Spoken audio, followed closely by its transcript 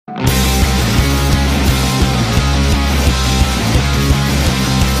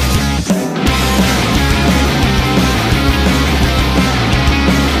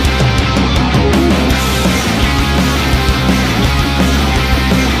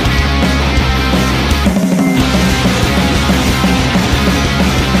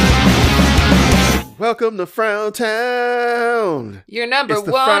Welcome to Frown Town. Your number It's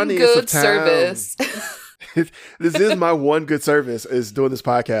the one frowniest good of town. service. This is my one good service, is doing this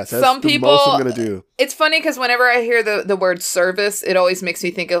podcast. That's Some the people, most I'm going to do. It's funny because whenever I hear the word service, it always makes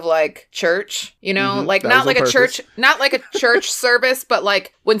me think of like church, you know, Mhm, like that not was like on a church, not like a church service, but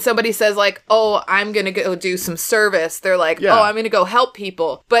like when somebody says like, oh, I'm going to go do some service, they're like, Yeah. oh, I'm going to go help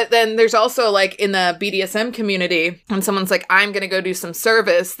people. But then there's also like in the BDSM community, when someone's like, I'm going to go do some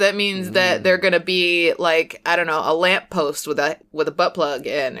service, that means that they're going to be like, I don't know, a lamppost with a butt plug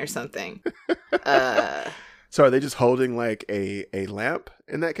in or something. So are they just holding like a lamp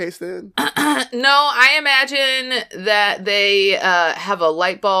in that case then? No, I imagine that they have a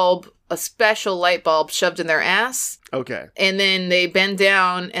light bulb, a special light bulb shoved in their ass. Okay. And then they bend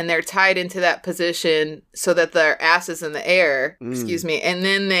down and they're tied into that position so that their ass is in the air. Excuse me. And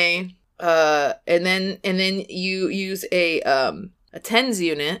then they and then you use a TENS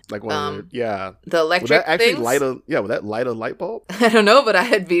unit. Like one the Would electric that actually things. would that light a light bulb? I don't know, but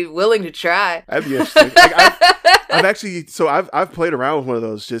I'd be willing to try. That'd be interesting. Like, I've actually, so I've played around with one of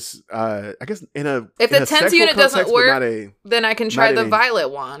those. Just I guess in a If in the a TENS sexual unit doesn't context, but work, not a, then I can try not the any- violet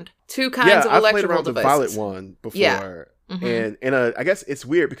wand. Two kinds of I've played electrical around with the devices. violet one before. Yeah. Mhm. And in a, I guess it's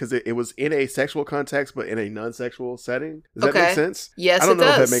weird because it was in a sexual context, but in a non-sexual setting. Does that make Okay. sense? Yes, I don't it know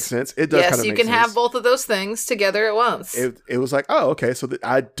does. if that makes sense. It does. Yes, kind of you make can sense. have both of those things together at once. It was like, oh, okay, so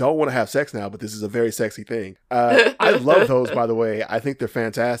I don't want to have sex now, but this is a very sexy thing. I love those, by the way. I think they're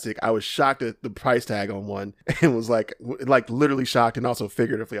fantastic. I was shocked at the price tag on one, and was like literally shocked, and also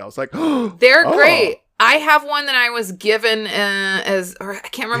figuratively, I was like, They're oh. great. I have one that I was given or I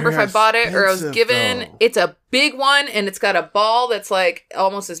can't remember if I They're bought it or I was expensive, given. though. It's a big one and it's got a ball that's like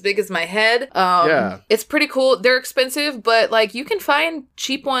almost as big as my head. Yeah. It's pretty cool. They're expensive, but like you can find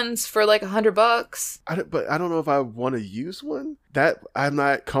cheap ones for like $100. But I don't know if I want to use one that I'm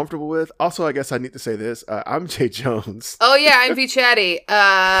not comfortable with. Also, I guess I need to say this. I'm Jay Jones. Oh yeah, I'm V Chatty.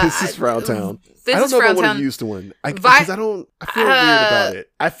 This is Frown Town. This I don't is know if I Frown want Town. to use the one. Because I feel weird about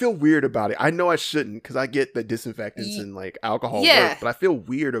it. I feel weird about it. I know I shouldn't because I get the disinfectants and like alcohol Yeah. work, but I feel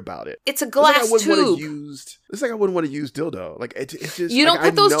weird about it. It's a glass tube. It's like I wouldn't want to use dildo. Like it's just You don't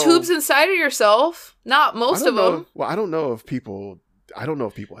like, put those I know- tubes inside of yourself. Not I most don't of know- them. Well, I don't know if people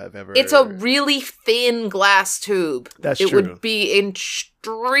have ever. It's a really thin glass tube. That's it true. would be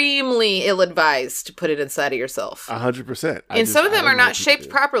extremely ill-advised to put it inside of yourself. 100%. And some of them are not shaped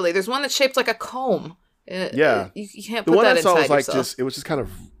properly. properly. There's one that's shaped like a comb. Yeah. You can't The put one that I saw inside was like yourself. it was just kind of.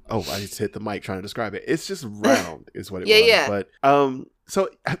 Oh, I just hit the mic trying to describe it. It's just round, is what it Yeah, was. yeah. But so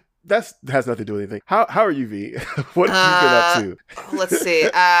that has nothing to do with anything. How are you, V? What have you been up to? Let's see.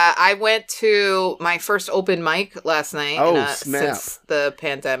 I went to my first open mic last night. Oh, snap. Since the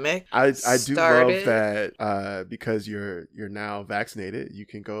pandemic. I do love started. that because you're now vaccinated, you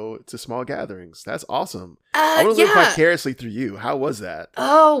can go to small gatherings. That's awesome. I want to live Yeah. vicariously through you. How was that?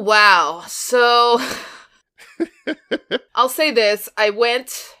 Oh, wow. So I'll say this. I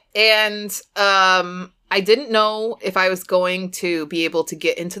went and I didn't know if I was going to be able to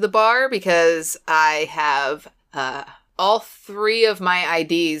get into the bar because I have all three of my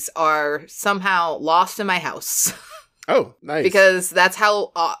IDs are somehow lost in my house. Oh, nice. Because that's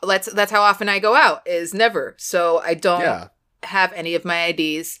how often I go out is never. So I don't have any of my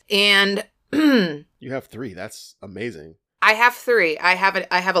IDs. And you have 3. That's amazing. I have 3. I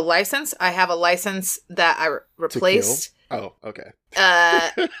have a license. I have a license that I replaced. Oh, okay.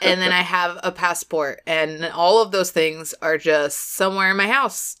 And then I have a passport, and all of those things are just somewhere in my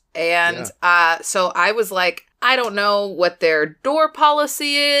house. And so I was like, I don't know what their door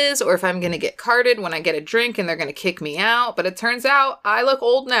policy is, or if I'm going to get carded when I get a drink and they're going to kick me out. But it turns out I look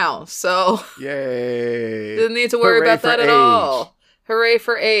old now, so Yay! didn't need to worry Hooray about for that at age. all. Hooray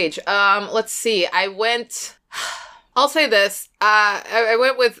for age. Let's see. I went. I'll say this. I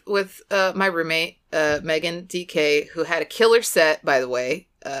went with my roommate, Megan DK, who had a killer set, by the way.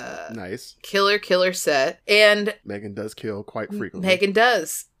 Nice. Killer set. And Megan does kill quite frequently. Megan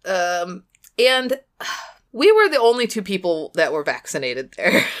does. And we were the only 2 people that were vaccinated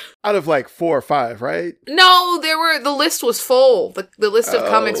there. Out of like 4 or 5, right? No, the list was full. The list of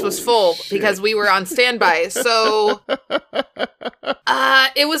comics was full shit. because we were on standby. So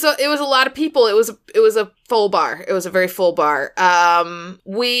it was a lot of people. It was a full bar. It was a very full bar.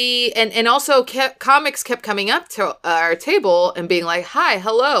 We and also comics kept coming up to our table and being like, "Hi,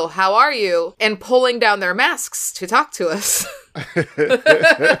 hello, how are you?" and pulling down their masks to talk to us.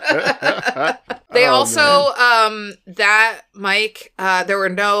 They also that mic there were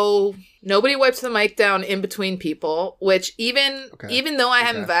nobody wipes the mic down in between people, which even though I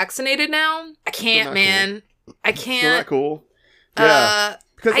am vaccinated now, I can't, man. I can't. Still not cool. Yeah.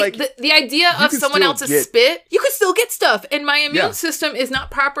 Because like the idea of someone else's spit, you could still get stuff, and my immune system is not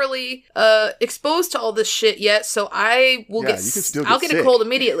properly exposed to all this shit yet, so I will I'll get a cold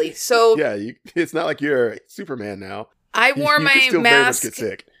immediately. So it's not like you're Superman now. I wore my mask, get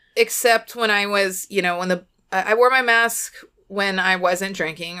sick. Except when I was, I wore my mask when I wasn't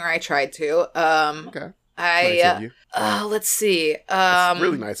drinking, or I tried to. Okay. Let's see. That's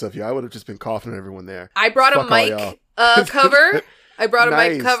really nice of you. I would have just been coughing at everyone there. I brought a mic cover. I brought a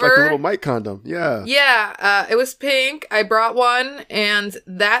mic cover. Like a little mic condom. Yeah. Yeah. It was pink. I brought one, and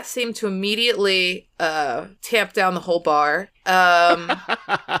that seemed to immediately tamp down the whole bar. I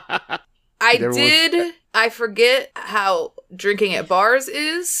forget how drinking at bars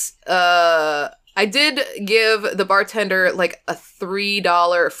is. I did give the bartender like a $3,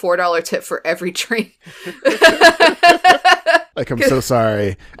 $4 tip for every drink. Like, I'm so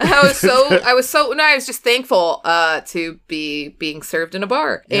sorry. I was just thankful to be being served in a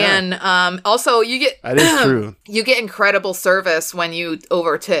bar. Yeah. And also that is true. You get incredible service when you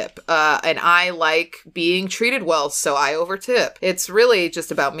overtip. And I like being treated well, so I overtip. It's really just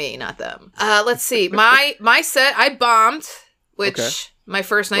about me, not them. Let's see. My set, I bombed, which... Okay. My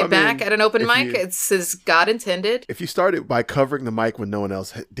first night back at an open mic, it's as God intended. If you started by covering the mic when no one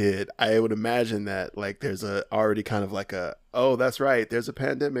else did, I would imagine that like there's already kind of like that's right, there's a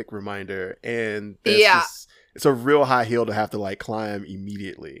pandemic reminder, and it's a real high hill to have to like climb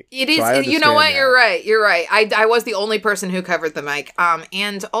immediately. It is. So you know what? That. You're right. I was the only person who covered the mic.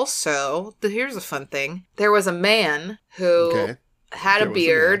 And also, here's a fun thing. There was a man who had a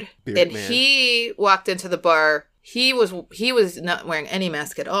beard and man. He walked into the bar. He was not wearing any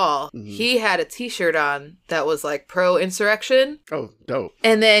mask at all. Mm-hmm. He had a t-shirt on that was like pro-insurrection. Oh, dope.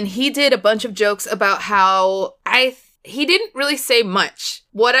 And then he did a bunch of jokes about how he didn't really say much.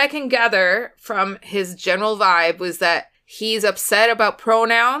 What I can gather from his general vibe was that he's upset about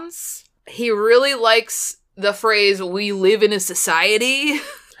pronouns. He really likes the phrase, "we live in a society."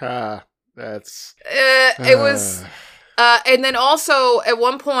 That's... It was... and then also, at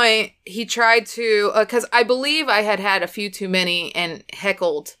one point, he tried to, because I believe I had a few too many and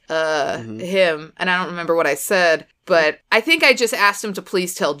heckled him, and I don't remember what I said, but I think I just asked him to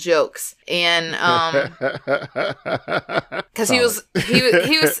please tell jokes, and because he was,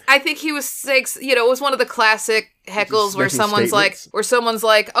 I think he was like, it was one of the classic heckles where someone's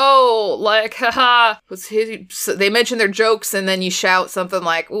like, oh, like, haha, they mention their jokes, and then you shout something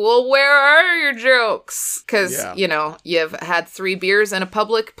like, well, where are your jokes? Because, you've had 3 beers in a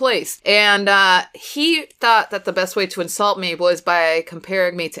public place. And he thought that the best way to insult me was by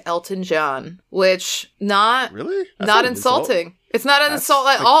comparing me to Elton John, which Really? Not insulting. It's not an insult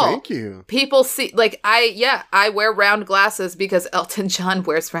at all. Thank you. People see, I wear round glasses because Elton John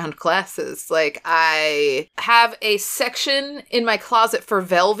wears round glasses. Like, I have a section in my closet for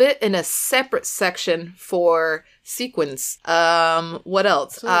velvet and a separate section for sequins. What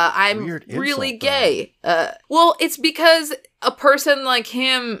else? I'm really gay. Well, it's because a person like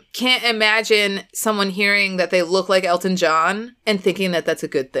him can't imagine someone hearing that they look like Elton John and thinking that that's a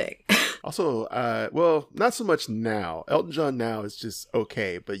good thing. Also, well, not so much now. Elton John now is just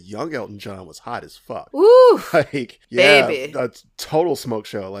okay, but young Elton John was hot as fuck. Woo! Like, baby. A total smoke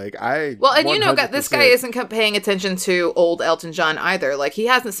show. Like, this guy isn't paying attention to old Elton John either. Like, he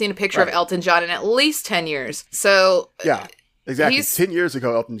hasn't seen a picture of Elton John in at least 10 years. So... Yeah. Exactly. 10 years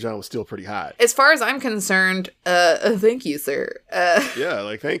ago, Elton John was still pretty hot. As far as I'm concerned, thank you, sir. Yeah,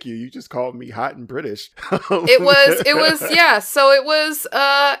 like, thank you. You just called me hot and British. It was, yeah. So it was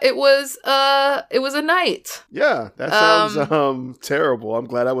a night. Yeah, that sounds terrible. I'm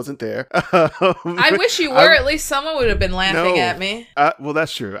glad I wasn't there. I wish you were. At least someone would have been laughing at me. Well,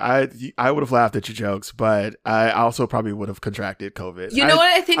 that's true. I would have laughed at your jokes, but I also probably would have contracted COVID. You know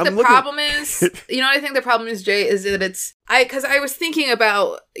what I think the problem is? You know what I think the problem is, Jay, is that because I was thinking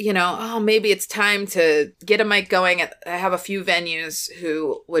about, maybe it's time to get a mic going. I have a few venues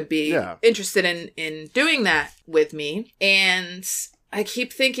who would be interested in doing that with me. And I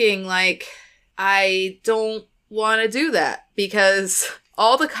keep thinking, like, I don't want to do that because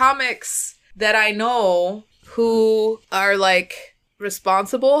all the comics that I know who are, like,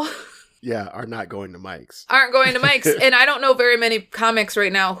 responsible... Yeah, are not going to mics. Aren't going to mics. And I don't know very many comics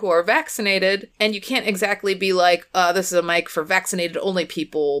right now who are vaccinated. And you can't exactly be like, this is a mic for vaccinated only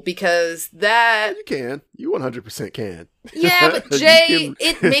people because that... You can. You 100% can. Yeah, but Jay,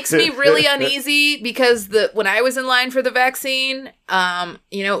 it makes me really uneasy because when I was in line for the vaccine,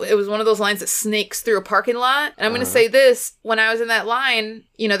 it was one of those lines that snakes through a parking lot. And I'm going to say this, when I was in that line,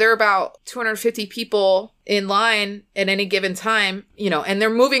 there are about 250 people in line at any given time, and they're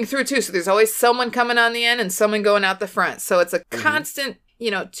moving through too. So there's always someone coming on the end and someone going out the front. So it's a constant,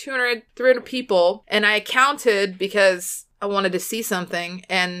 200, 300 people. And I counted because I wanted to see something.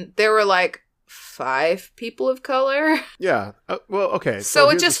 And there were like 5 people of color. Yeah. Well, okay. So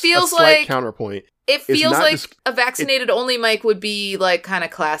it just feels a slight like counterpoint. It feels like a vaccinated only mic would be like kind of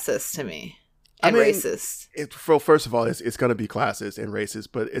classist to me. And racist. First of all, it's going to be classist and racist,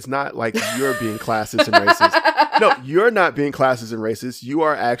 but it's not like you're being classist and racist. No, you're not being classist and racist. You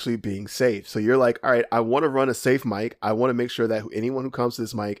are actually being safe. So you're like, all right, I want to run a safe mic. I want to make sure that anyone who comes to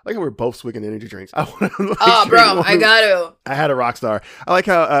this mic, like how we're both swigging energy drinks. I want to I got to. I had a rock star. I like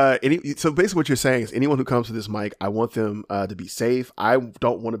how, so basically what you're saying is anyone who comes to this mic, I want them to be safe. I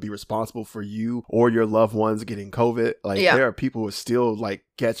don't want to be responsible for you or your loved ones getting COVID. Like there are people who are still like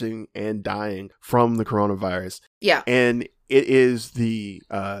catching and dying from the coronavirus. Yeah. And it is the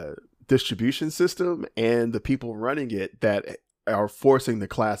distribution system and the people running it that are forcing the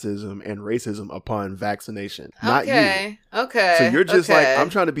classism and racism upon vaccination, not you. Okay. So you're just like, I'm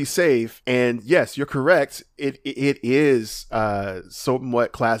trying to be safe. And yes, you're correct. It is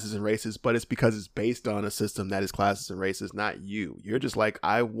somewhat classist and racist, but it's because it's based on a system that is classist and racist, not you. You're just like,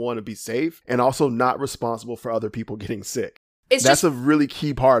 I want to be safe and also not responsible for other people getting sick. That's a really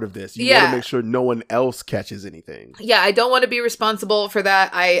key part of this. You want to make sure no one else catches anything. Yeah, I don't want to be responsible for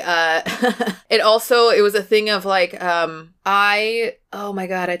that. It was a thing of like, oh my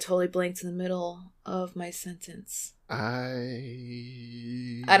God, I totally blanked in the middle of my sentence.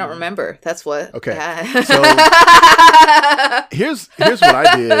 I don't remember. That's what. Okay. So here's what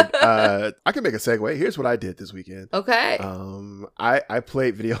I did. I can make a segue. Here's what I did this weekend. Okay. I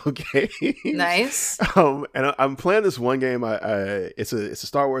played video games. Nice. And I'm playing this one game. It's a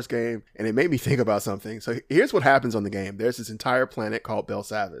Star Wars game, and it made me think about something. So here's what happens on the game. There's this entire planet called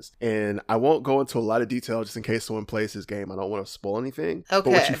Belsavis, and I won't go into a lot of detail just in case someone plays this game. I don't want to spoil anything. Okay.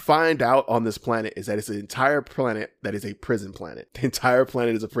 But what you find out on this planet is that it's an entire planet that is a prison planet. The entire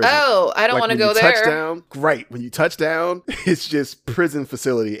planet is a prison. Oh, I don't want to go there. Touchdown, great. When you touch down, it's just prison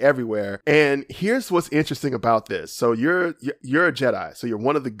facility everywhere. And here's what's interesting about this. So you're a Jedi. So you're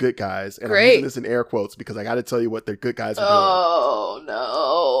one of the good guys. And I'm using this in air quotes because I got to tell you what the good guys are doing. Oh,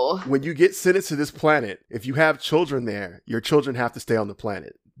 no. When you get sentenced to this planet, if you have children there, your children have to stay on the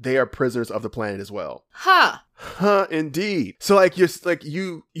planet. They are prisoners of the planet as well. Huh, indeed. So like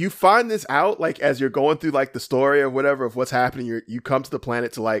you find this out like as you're going through like the story or whatever of what's happening. You come to the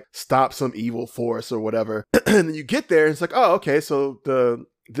planet to like stop some evil force or whatever. And then you get there and it's like, oh, okay, so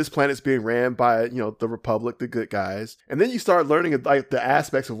this planet's being ran by, the Republic, the good guys. And then you start learning like the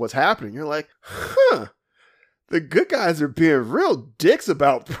aspects of what's happening. You're like, huh. The good guys are being real dicks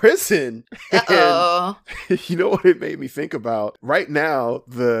about prison. Uh-oh. And you know what it made me think about? Right now,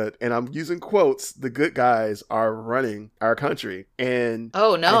 and I'm using quotes, the good guys are running our country. And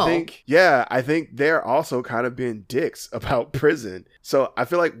oh, no. I think they're also kind of being dicks about prison. So I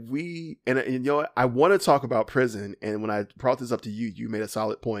feel like I want to talk about prison. And when I brought this up to you, you made a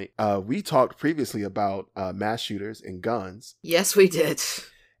solid point. We talked previously about mass shooters and guns. Yes, we did.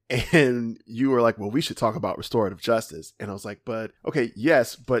 And you were like, well, we should talk about restorative justice. And I was like, but okay,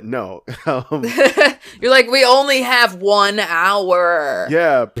 yes, but no. You're like, we only have 1 hour.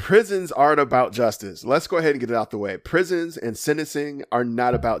 Yeah, prisons aren't about justice. Let's go ahead and get it out the way. Prisons and sentencing are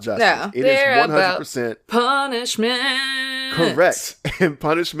not about justice. No, it is 100% about punishment. Correct. And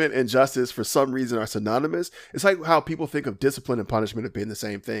punishment and justice for some reason are synonymous. It's like how people think of discipline and punishment as being the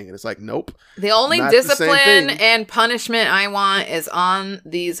same thing. And it's like, nope. The only discipline and punishment I want is on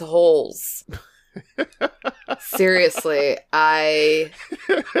these holes. Seriously,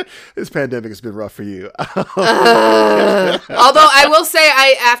 this pandemic has been rough for you. Although I will say,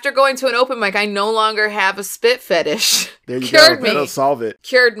 after going to an open mic, I no longer have a spit fetish. There you Cured go. me. That'll solve it.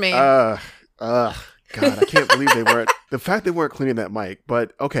 Cured me. God, I can't believe the fact they weren't cleaning that mic.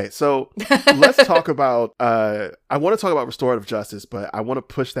 But okay, so let's talk about, I want to talk about restorative justice, but I want to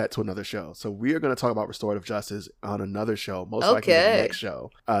push that to another show. So we are going to talk about restorative justice on another show, most likely the next show.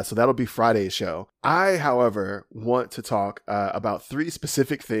 So that'll be Friday's show. I, however, want to talk about 3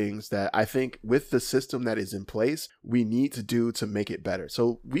 specific things that I think with the system that is in place, we need to do to make it better.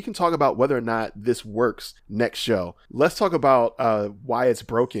 So we can talk about whether or not this works next show. Let's talk about why it's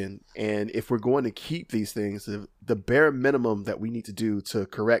broken and if we're going to keep these things, the bare minimum that we need to do to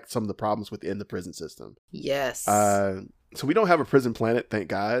correct some of the problems within the prison system. Yes. So we don't have a prison planet, thank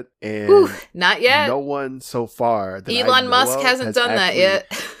God. And not yet. No one so far that Elon Musk hasn't done that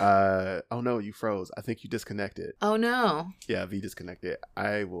yet. Oh no, you froze. I think you disconnected. Oh no. Yeah, V disconnected.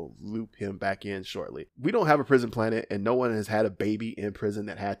 I will loop him back in shortly. We don't have a prison planet, and no one has had a baby in prison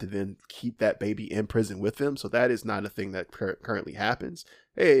that had to then keep that baby in prison with them. So that is not a thing that currently happens.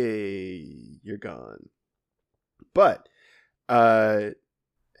 Hey, you're gone. But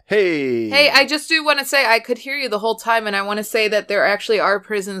Hey, I just do want to say I could hear you the whole time, and I want to say that there actually are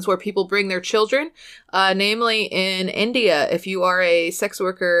prisons where people bring their children, namely in India. If you are a sex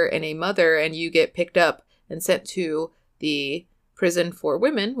worker and a mother and you get picked up and sent to the prison for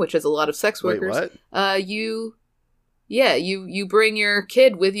women, which is a lot of sex workers, Wait, what? you bring your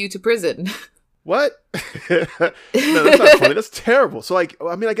kid with you to prison. What? No, that's not funny. That's terrible. So, like,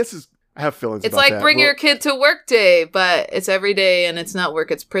 I mean, I guess I have feelings It's about like that. bring your kid to work day, but it's every day and it's not work,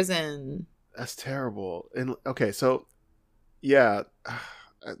 it's prison. That's terrible. And okay, so yeah,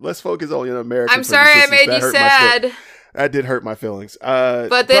 let's focus only on American. I'm sorry I made you sad. That did hurt my feelings.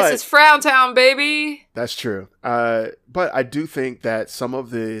 But this is Frowntown, baby. That's true. But I do think that some of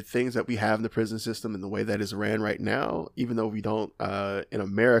the things that we have in the prison system and the way that is ran right now, even though we don't in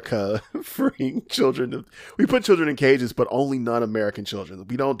America freeing children, we put children in cages, but only non-American children.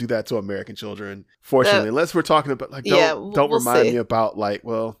 We don't do that to American children, fortunately, unless we're talking about like don't remind me about like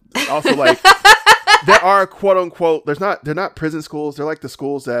also like. There are quote unquote. They're not prison schools. They're like the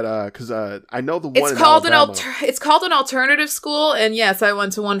schools that because I know the one. It's called it's called an alternative school, and yes, I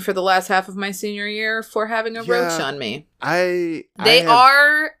went to one for the last half of my senior year for having a roach on me. They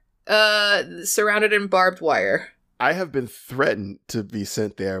are surrounded in barbed wire. I have been threatened to be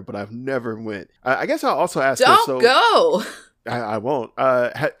sent there, but I've never went. I guess I'll also ask. Don't go. I won't.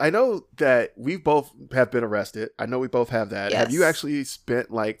 I know that we both have been arrested. I know we both have that. Yes. Have you actually spent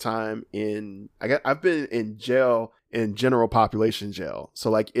like time in? I've been in jail, in general population jail.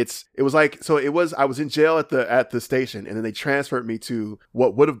 So like I was in jail at the station, and then they transferred me to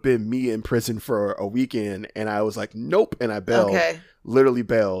what would have been me in prison for a weekend, and I was like, nope, and I bailed. Okay. Literally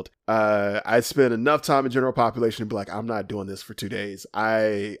bailed. I spent enough time in general population to be like, I'm not doing this for 2 days.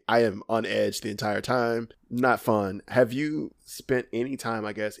 I am on edge the entire time. Not fun. Have you spent any time,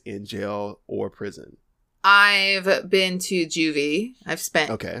 I guess, in jail or prison? I've been to juvie. I've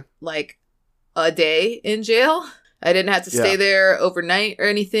spent like a day in jail. I didn't have to stay there overnight or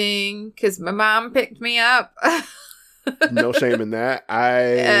anything because my mom picked me up. No shame in that.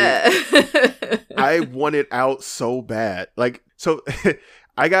 I wanted out so bad. Like, so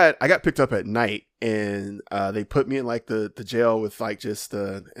I got picked up at night, and they put me in like the jail with like just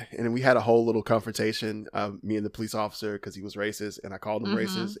and we had a whole little confrontation, me and the police officer, because he was racist, and I called him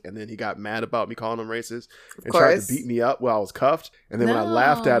racist, and then he got mad about me calling him racist and tried to beat me up while I was cuffed. And then when I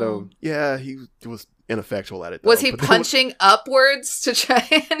laughed at him, he was ineffectual at it. Was he punching upwards to try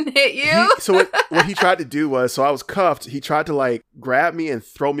and hit you? So what he tried to do was, so I was cuffed. He tried to like grab me and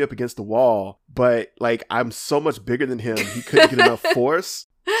throw me up against the wall, but like I'm so much bigger than him, he couldn't get enough force.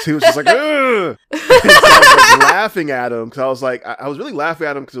 So he was just like, ugh! And so I was like laughing at him because I was like, I was really laughing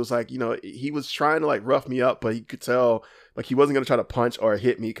at him because it was like, you know, he was trying to like rough me up, but he could tell like he wasn't going to try to punch or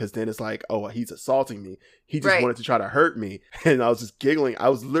hit me because then it's like, oh, he's assaulting me. He just wanted to try to hurt me. And I was just giggling. I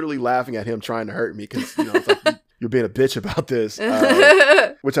was literally laughing at him trying to hurt me because, you know, it's like, you're being a bitch about this,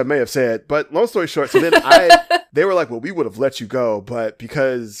 which I may have said. But long story short, so then they were like, well, we would have let you go, but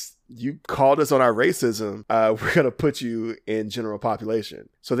because you called us on our racism, we're going to put you in general population.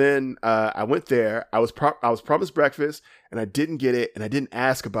 So then I went there. I was promised breakfast, and I didn't get it, and I didn't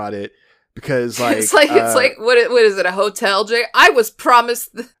ask about it because like it's like what is it, a hotel, Jay? I was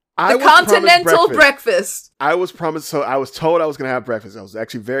promised the continental breakfast. I was promised, so I was told I was going to have breakfast. I was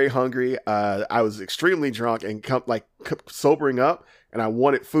actually very hungry. I was extremely drunk and sobering up, and I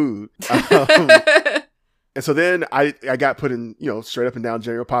wanted food. And so then I got put in, you know, straight up and down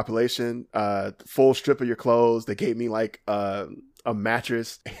general population, full strip of your clothes. They gave me like a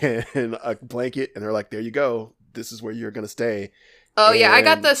mattress and a blanket, and they're like, there you go. This is where you're going to stay. Oh, yeah. I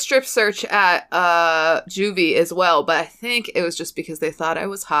got the strip search at juvie as well, but I think it was just because they thought I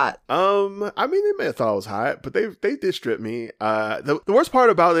was hot. I mean, they may have thought I was hot, but they did strip me. The worst part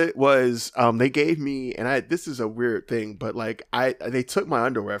about it was they gave me, and this is a weird thing, but like they took my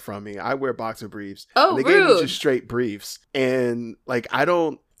underwear from me. I wear boxer briefs. Oh, and they rude. gave me just straight briefs. And like,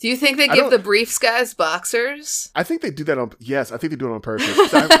 Do you think they give the briefs guys boxers? I think they do that yes, I think they do it on purpose.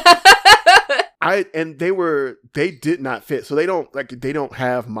 They did not fit, so they don't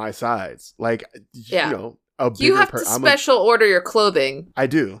have my size. Like, you know, you have to special order your clothing. I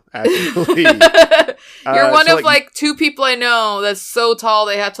do, actually. You're one of like two people I know that's so tall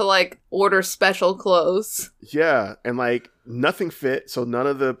they have to like order special clothes. Yeah, and like nothing fit, so none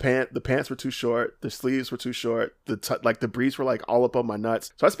of the pants were too short, the sleeves were too short, the briefs were like all up on my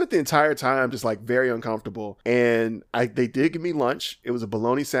nuts. So I spent the entire time just like very uncomfortable. And they did give me lunch. It was a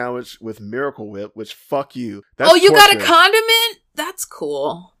bologna sandwich with Miracle Whip, which fuck you. That's you torture. got a condiment? That's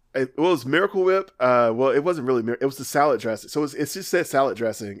cool. It was Miracle Whip. Well, it wasn't really. It was the salad dressing. So it just said salad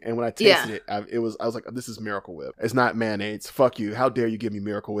dressing, and when I tasted it, I was like, "This is Miracle Whip. It's not mayonnaise. Fuck you. How dare you give me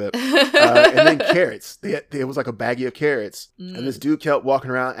Miracle Whip?" And then carrots. It was like a baggie of carrots, and this dude kept walking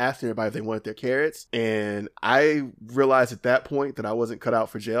around asking everybody if they wanted their carrots. And I realized at that point that I wasn't cut out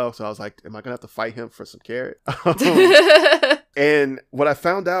for jail, so I was like, "Am I gonna have to fight him for some carrot?" And what I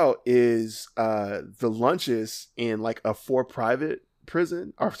found out is the lunches in like a for-profit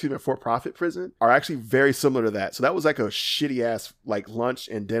prison are actually very similar to that. So that was like a shitty ass like lunch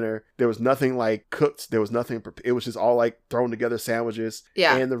and dinner. There was nothing like cooked. There was nothing. It was just all like thrown together sandwiches.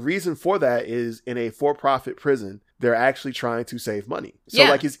 Yeah. And the reason for that is in a for-profit prison, they're actually trying to save money. So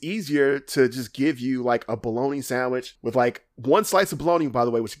like it's easier to just give you like a bologna sandwich with like one slice of bologna, by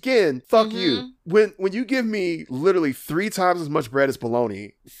the way, which again, fuck you. When you give me literally 3 times as much bread as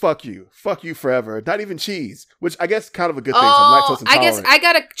bologna, fuck you forever. Not even cheese, which I guess kind of a good thing. I'm lactose intolerant. I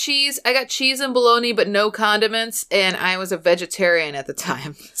guess I got cheese and bologna, but no condiments, and I was a vegetarian at the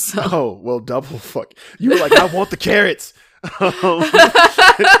time. So. Oh, well, double fuck. You were like, I want the carrots.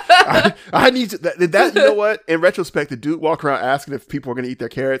 I need to that you know what, in retrospect, the dude walking around asking if people were going to eat their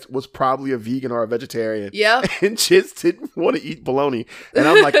carrots was probably a vegan or a vegetarian. Yeah. And just didn't want to eat bologna, and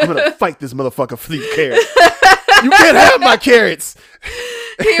I'm like, I'm gonna fight this motherfucker for these carrots. You can't have my carrots.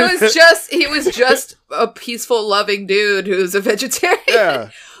 He was just a peaceful, loving dude who's a vegetarian. Yeah.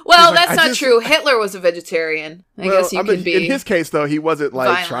 Well, that's not true. Hitler was a vegetarian. I guess you can be. In his case, though, he wasn't like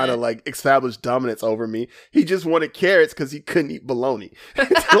violent. trying to like establish dominance over me. He just wanted carrots because he couldn't eat bologna.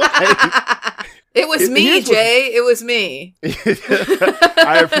 It was me, Jay. It was me.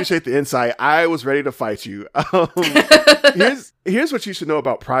 I appreciate the insight. I was ready to fight you. Here's what you should know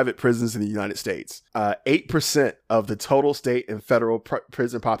about private prisons in the United States. 8% of the total state and federal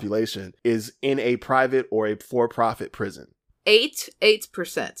prison population is in a private or a for-profit prison. 8%.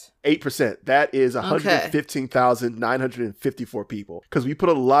 8%. That is 115,954 people. Because we put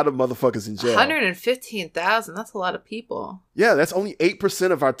a lot of motherfuckers in jail. 115,000. That's a lot of people. Yeah, that's only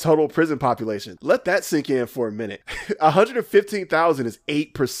 8% of our total prison population. Let that sink in for a minute. 115,000 is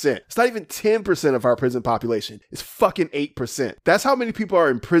 8%. It's not even 10% of our prison population. It's fucking 8%. That's how many people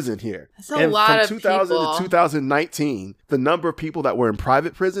are in prison here. That's a lot of people. From 2000 to 2019, the number of people that were in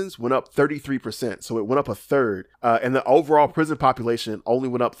private prisons went up 33%. So it went up a third. And the overall prison population only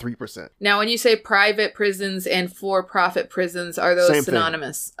went up 3%. Now, when you say private prisons and for-profit prisons, are those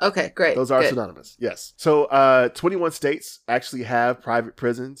synonymous? Okay, great. Those are synonymous, yes. So 21 states actually have private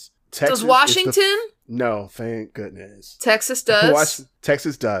prisons. Texas does Washington? No, thank goodness. Texas does?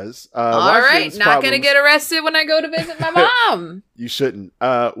 Texas does. All right, not going to get arrested when I go to visit my mom. You shouldn't.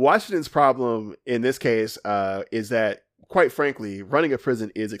 Washington's problem in this case is that, quite frankly, running a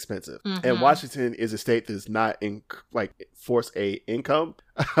prison is expensive. And Washington is a state that does not force a income,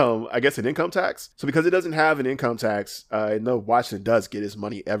 I guess an income tax. So because it doesn't have an income tax, no, Washington does get its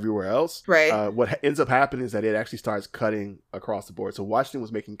money everywhere else. Right. What ends up happening is that it actually starts cutting across the board. So Washington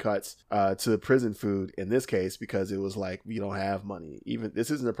was making cuts to prison food in this case because it was like, we don't have money. Even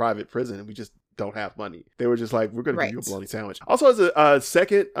this isn't a private prison. We just don't have money. They were just like, we're going to give you a bologna sandwich. Also, as a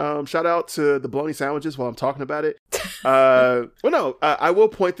second shout out to the bologna sandwiches while I'm talking about it. I will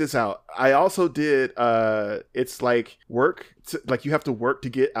point this out. I also did, it's like work. Like you have to work to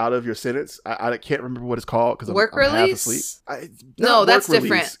get out of your sentence. I can't remember what it's called because I'm half asleep. No, that's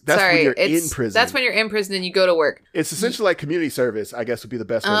different. That's Sorry, when you're in prison. That's when you're in prison and you go to work. It's essentially like community service, I guess would be the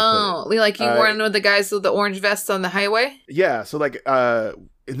best way to put it. Like you weren't one of the guys with the orange vests on the highway? Yeah, so like,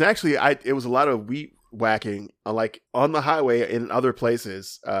 and actually it was a lot of weed whacking like on the highway in other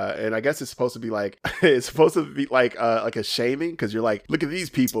places, and I guess it's supposed to be like a shaming because you're like, look at these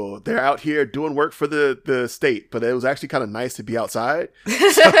people, they're out here doing work for the state, but it was actually kind of nice to be outside.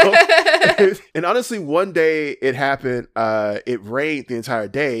 So, and honestly, one day it happened, it rained the entire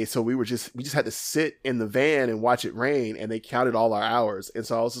day, so we just had to sit in the van and watch it rain, and they counted all our hours, and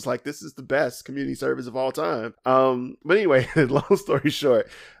so I was just like, this is the best community service of all time. But anyway, long story short,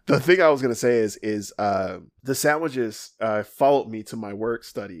 the thing I was gonna say is the sandwiches followed me to my work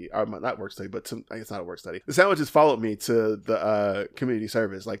study, or not work study, but I guess not a work study. The sandwiches followed me to the community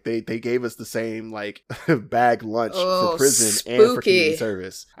service. Like they gave us the same like bag lunch for prison spooky. And for community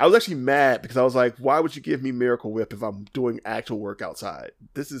service. I was actually mad because I was like, why would you give me Miracle Whip if I'm doing actual work outside?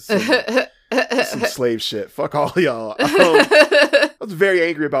 This is some slave shit. Fuck all y'all. I was very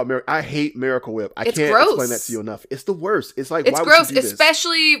angry about Miracle. I hate Miracle Whip. I can't explain that to you enough. It's the worst. It's like, it's why gross, would you do this?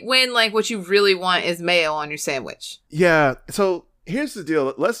 Especially when like what you really want is mayo on your sandwich.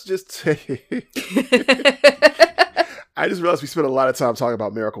 I just realized we spent a lot of time talking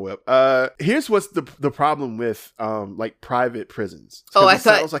about Miracle Whip. Here's what's the problem with like private prisons. Oh, I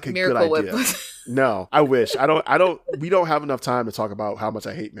thought sounds like a Miracle good Whip idea. was... No, I wish. We don't have enough time to talk about how much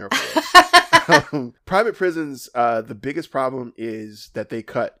I hate Miracle Whip. Private prisons, the biggest problem is that they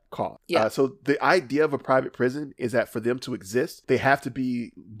cut cost. Yeah. So the idea of a private prison is that for them to exist, they have to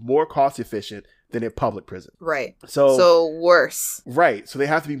be more cost efficient than a public prison. Right. So worse. Right. So they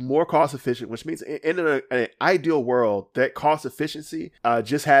have to be more cost efficient, which means in an ideal world, that cost efficiency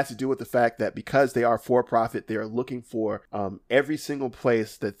just has to do with the fact that because they are for profit, they are looking for every single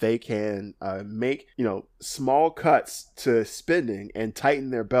place that they can make, small cuts to spending and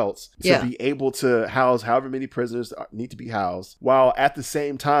tighten their belts to be able to house however many prisoners need to be housed, while at the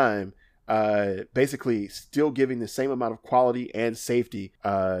same time basically still giving the same amount of quality and safety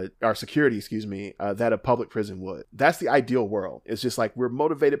or security, that a public prison would. That's the ideal world. It's just like we're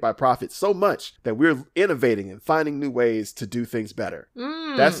motivated by profit so much that we're innovating and finding new ways to do things better.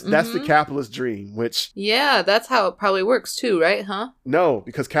 That's the capitalist dream, which... Yeah, that's how it probably works too, right? Huh? No,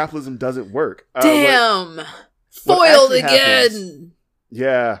 because capitalism doesn't work. Damn! Foiled again!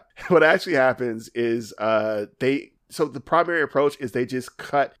 Yeah. What actually happens is So the primary approach is they just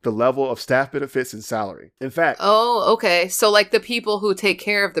cut the level of staff benefits and salary. In fact... Oh, okay. So like the people who take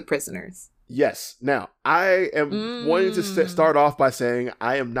care of the prisoners. Yes. Now, I am wanting to start off by saying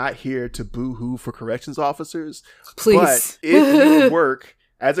I am not here to boo-hoo for corrections officers. Please. But if you work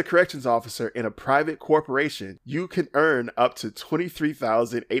as a corrections officer in a private corporation, you can earn up to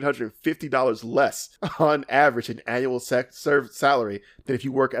 $23,850 less on average in annual salary than if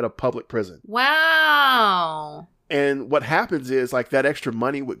you work at a public prison. Wow. And what happens is like that extra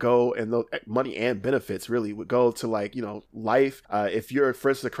money would go, and the money and benefits really would go to like, life. If you're,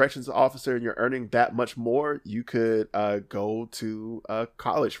 for instance, a corrections officer and you're earning that much more, you could go to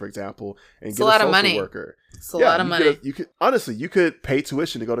college, for example, and get a social worker. It's a lot of money. You could pay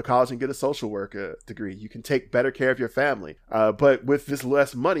tuition to go to college and get a social worker degree. You can take better care of your family. But with this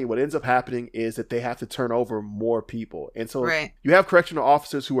less money, what ends up happening is that they have to turn over more people. And so you have correctional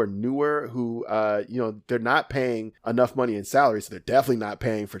officers who are newer, who, they're not paying enough money in salary. So they're definitely not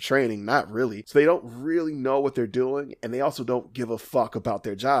paying for training. Not really. So they don't really know what they're doing. And they also don't give a fuck about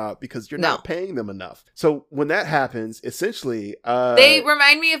their job because you're not paying them enough. So when that happens, essentially... they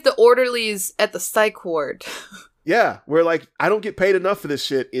remind me of the orderlies at the psych ward. Yeah, where like, I don't get paid enough for this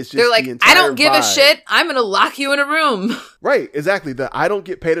shit. It's just they're like, the entire I don't give vibe. a shit. I'm going to lock you in a room. Right, exactly. The I don't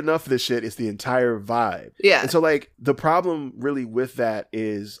get paid enough for this shit is the entire vibe. Yeah. And so like the problem really with that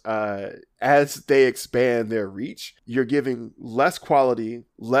is as they expand their reach, you're giving less quality,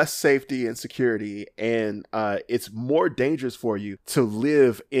 less safety and security, and it's more dangerous for you to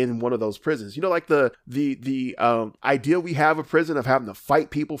live in one of those prisons. Like the idea we have of prison of having to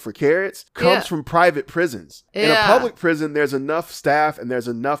fight people for carrots comes from private prisons. Yeah. In a public prison, there's enough staff and there's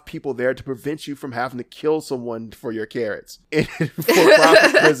enough people there to prevent you from having to kill someone for your carrots. In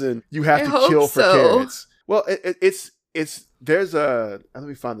for-profit prison, you have to kill for carrots. Well, there's let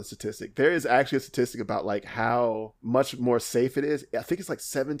me find the statistic. There is actually a statistic about like how much more safe it is. I think it's like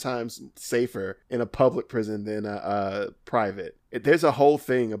 7 times safer in a public prison than a private. There's a whole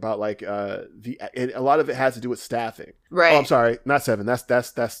thing about like and a lot of it has to do with staffing. Right. Oh, I'm sorry, not 7. That's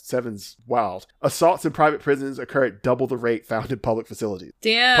 7's wild. Assaults in private prisons occur at double the rate found in public facilities.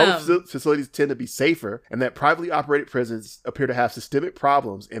 Damn. Public facilities tend to be safer, and that privately operated prisons appear to have systemic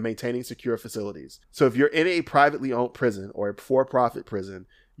problems in maintaining secure facilities. So if you're in a privately owned prison or a for-profit prison,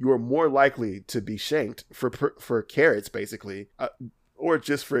 you are more likely to be shanked for carrots, basically, or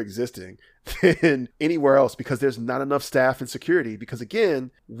just for existing, than anywhere else, because there's not enough staff and security. Because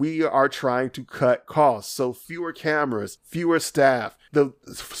again, we are trying to cut costs. So fewer cameras, fewer staff, the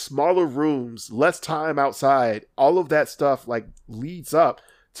smaller rooms, less time outside, all of that stuff like leads up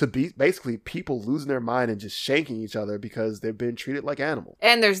to be basically people losing their mind and just shanking each other because they've been treated like animals.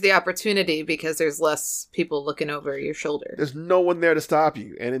 And there's the opportunity because there's less people looking over your shoulder. There's no one there to stop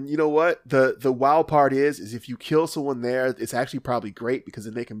you. And you know what? The wild part is if you kill someone there, it's actually probably great because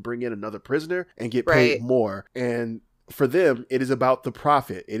then they can bring in another prisoner and get paid more. And for them, it is about the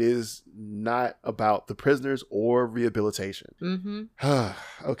profit. It is not about the prisoners or rehabilitation.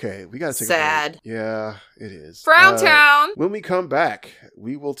 Mm-hmm. Okay, we gotta take sad. A break. Yeah, it is. Frown Town. When we come back,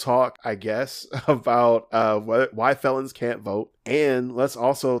 we will talk, I guess, about why felons can't vote, and let's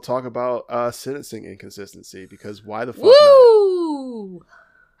also talk about sentencing inconsistency, because why the fuck Woo! not?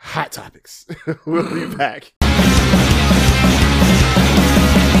 Hot topics. We'll be back.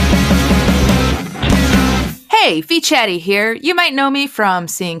 Hey, V-Chatty here. You might know me from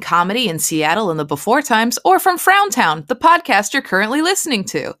seeing comedy in Seattle in the before times, or from Frowntown, the podcast you're currently listening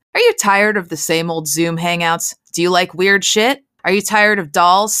to. Are you tired of the same old Zoom hangouts? Do you like weird shit? Are you tired of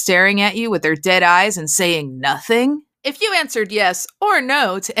dolls staring at you with their dead eyes and saying nothing? If you answered yes or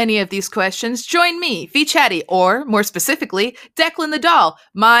no to any of these questions, join me, V-Chatty, or, more specifically, Declan the Doll,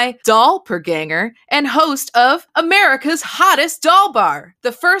 my dollperganger and host of America's Hottest Doll Bar,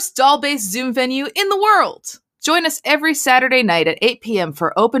 the first doll-based Zoom venue in the world. Join us every Saturday night at 8 p.m.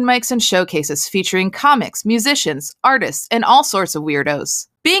 for open mics and showcases featuring comics, musicians, artists, and all sorts of weirdos.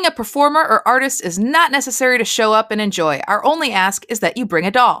 Being a performer or artist is not necessary to show up and enjoy. Our only ask is that you bring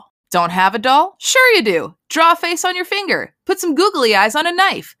a doll. Don't have a doll? Sure you do. Draw a face on your finger. Put some googly eyes on a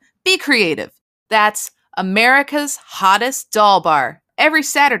knife. Be creative. That's America's Hottest Doll Bar, every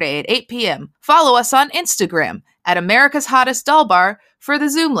Saturday at 8 p.m. Follow us on Instagram at America's Hottest Doll Bar for the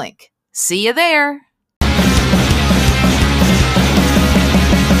Zoom link. See you there.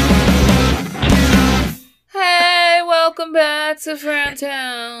 Hey, welcome back to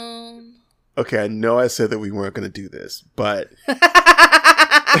Frowntown. Okay, I know I said that we weren't going to do this, but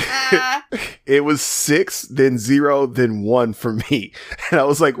it was 6, then 0, then 1 for me. And I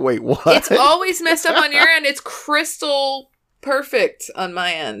was like, wait, what? It's always messed up on your end. It's crystal perfect on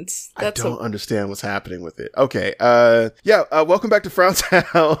my end. I don't understand what's happening with it. Okay. Welcome back to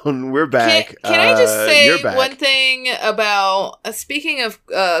Frowntown. We're back. Can I just say one thing about, speaking of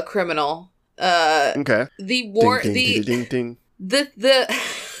criminal, okay. The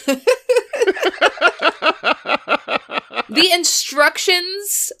the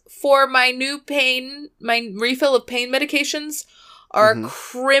instructions for my refill of pain medications are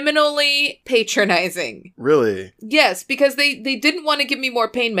criminally patronizing. Really? Yes, because they didn't want to give me more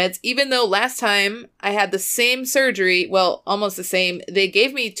pain meds, even though last time I had the same surgery, well, almost the same. They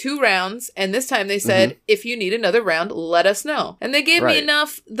gave me 2 rounds, and this time they said, if you need another round, let us know. And they gave me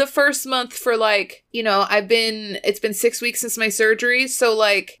enough the first month for it's been 6 weeks since my surgery, so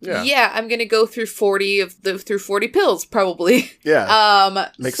I'm gonna go through 40 pills, probably. Yeah.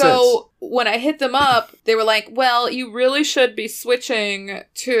 Makes sense. When I hit them up, they were like, well, you really should be switching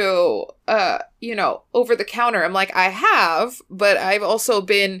to, over the counter. I'm like, I have, but I've also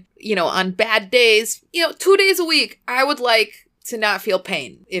been, on bad days, 2 days a week. I would like to not feel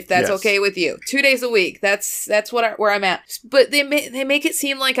pain, if that's okay with you. 2 days a week. That's where I'm at. But they make it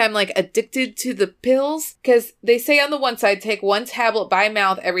seem like I'm addicted to the pills, because they say on the one side, take 1 tablet by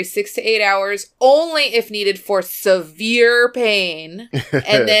mouth every 6 to 8 hours, only if needed for severe pain,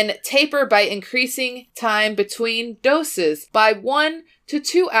 and then taper by increasing time between doses by 1 to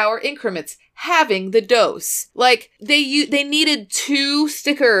 2 hour increments, having the dose. They needed 2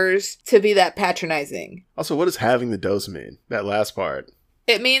 stickers to be that patronizing. Also, what does having the dose mean? That last part.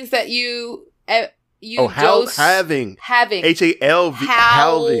 It means that you dose... having. H-A-L-V.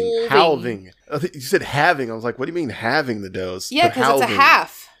 Halving. You said having. I was like, what do you mean having the dose? Yeah, because it's a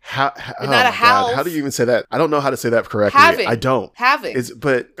half. Not a half. How do you even say that? I don't know how to say that correctly. Having. I don't. Having.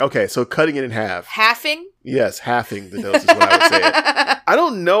 Okay, so cutting it in half. Halving? Yes, halving the dose is what I would say it. I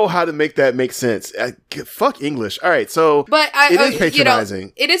don't know how to make that make sense. Fuck English. All right, so it is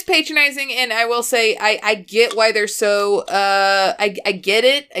patronizing. It is patronizing, and I will say I get why they're so. I get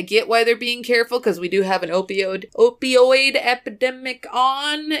it. I get why they're being careful, because we do have an opioid epidemic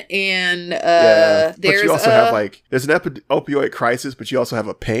on, and but you also have there's an opioid crisis, but you also have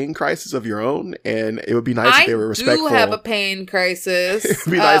a pain crisis of your own, and it would be nice if they were respectful. I do have a pain crisis. It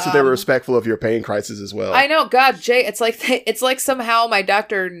would be nice if they were respectful of your pain crisis as well. I know, God, Jay, it's like somehow my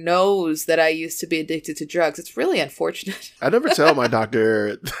doctor knows that I used to be addicted to drugs. It's really unfortunate. I never tell my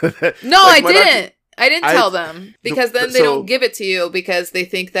doctor. No, I didn't. I didn't tell them, because then they don't give it to you, because they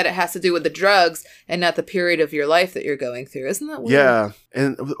think that it has to do with the drugs and not the period of your life that you're going through. Isn't that weird? Yeah.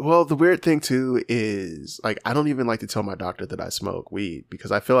 And well, the weird thing too is I don't even like to tell my doctor that I smoke weed,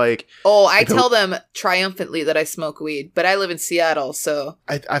 because I feel like I tell them triumphantly that I smoke weed, but I live in Seattle, so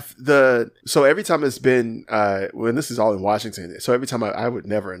so every time it's been when this is all in Washington, so every time I would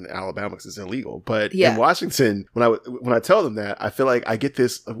never in Alabama because it's illegal, but in Washington when I tell them that, I feel like I get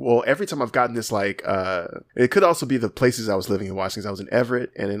this. Well, every time I've gotten this it could also be the places I was living in Washington. I was in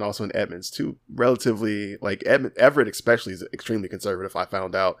Everett and then also in Edmonds, too. Relatively Everett especially is extremely conservative, I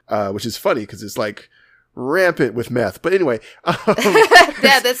found out, which is funny because it's rampant with meth. But anyway,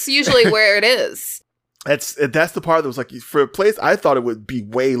 that's usually where it is. That's the part that was like, for a place, I thought it would be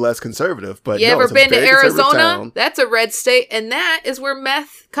way less conservative, but you no, ever it's a been to very conservative Arizona? town. That's a red state, and that is where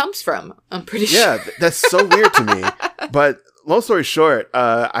meth comes from. I'm pretty sure. Yeah, that's so weird to me. But long story short,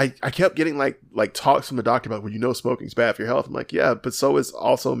 I kept getting like talks from the doctor about, well, you know, smoking's bad for your health. I'm like, yeah, but so is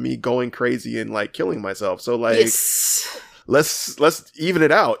also me going crazy and like killing myself. So like, Yes. let's even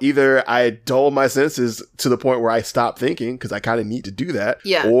it out. Either I dull my senses to the point where I stop thinking, because I kind of need to do that,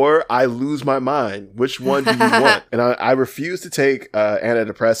 Yeah. or I lose my mind. Which one do you want? And I refuse to take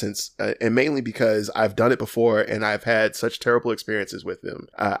antidepressants, and mainly because I've done it before and I've had such terrible experiences with them.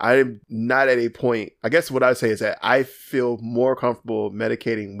 I'm not at a point, I guess what I would say is that I feel more comfortable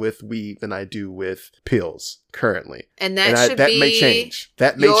medicating with weed than I do with pills currently. And that that may change.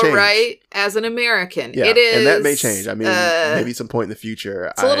 That may you're change. right as an American. Yeah, it is. and that may change. I mean, maybe some point in the future.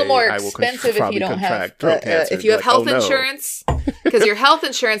 It's a little more I will expensive if probably you don't have contract throat cancer. if you have Like, health oh, no. insurance. Because your health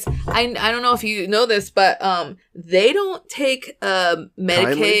insurance, I don't know if you know this, but they don't take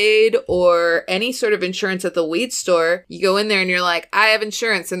Medicaid or any sort of insurance at the weed store. You go in there and you're like, I have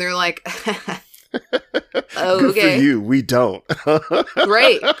insurance, and they're like, oh, Good okay. for you. We don't.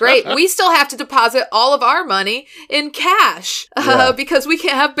 Great. We still have to deposit all of our money in cash Yeah. because we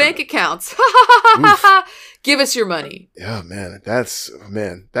can't have bank accounts. Give us your money. Yeah, man.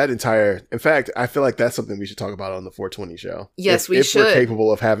 In fact, I feel like that's something we should talk about on the 420 show. Yes, we if should. we're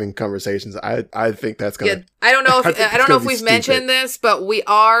capable of having conversations, I think that's going to... Yeah, I don't know if I I don't know if we've mentioned this, but we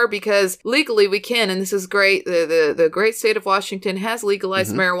are, because legally we can, and this is great. The great state of Washington has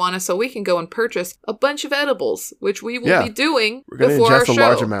legalized marijuana, so we can go and purchase a bunch of edibles, which we will be doing We're going to before our ingest a show.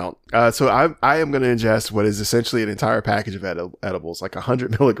 large amount. So I am going to ingest what is essentially an entire package of edibles, like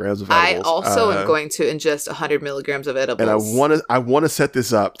 100 milligrams of edibles. I also am going to ingest 100 milligrams of edibles. And I want to set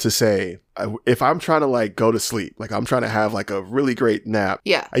this up to say, if I'm trying to like go to sleep, like I'm trying to have like a really great nap,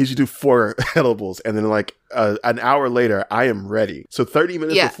 Yeah. I usually do 4 edibles, and then like an hour later, I am ready. So 30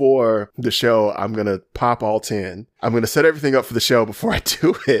 minutes before the show, I'm going to pop all 10. I'm going to set everything up for the show before I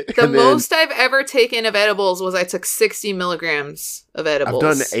do it. The most I've ever taken of edibles was I took 60 milligrams of edibles.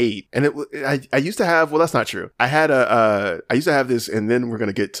 I've done 8, and I used to have. Well, that's not true. I had I used to have this, and then we're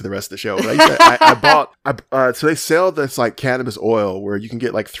gonna get to the rest of the show. But I bought. So they sell this like cannabis oil where you can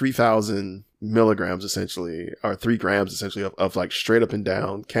get like 3,000 milligrams essentially, or 3 grams essentially of like straight up and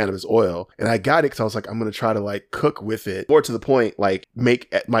down cannabis oil. And I got it because I was like, I'm going to try to like cook with it, more to the point, like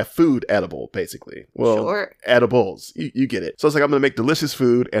make my food edible, basically. Well, Sure. edibles, you get it. So it's like, I'm going to make delicious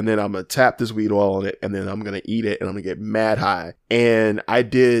food, and then I'm going to tap this weed oil on it, and then I'm going to eat it, and I'm going to get mad high. And I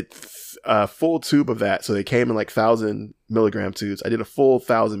did a full tube of that. So they came in like 1,000 milligram tubes. I did a full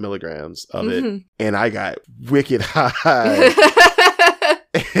 1,000 milligrams of it, and I got wicked high.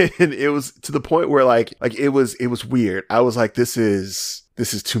 And it was to the point where like it was weird. I was like, this is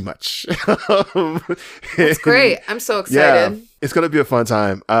too much. That's great. I'm so excited. Yeah, it's going to be a fun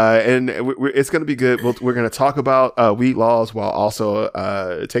time. And it's going to be good. We're going to talk about weed laws while also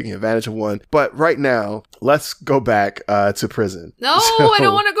taking advantage of one. But right now, let's go back to prison. No, I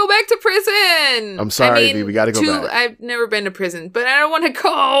don't want to go back to prison. I'm sorry, V, we got to go back. I've never been to prison, but I don't want to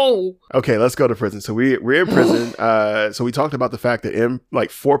go. Okay, let's go to prison. So we're in prison. So we talked about the fact that in like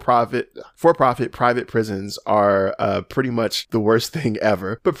for-profit private prisons are pretty much the worst thing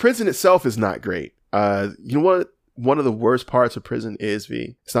ever. But prison itself is not great. You know what? One of the worst parts of prison is,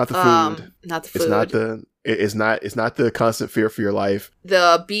 V. It's not the food. Not the food. It's not the constant fear for your life.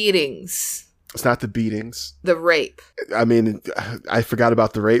 The beatings. It's not the beatings. The rape. I mean, I forgot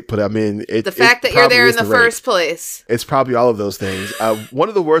about the rape, but I mean, the fact that you're there in the first place. It's probably all of those things. One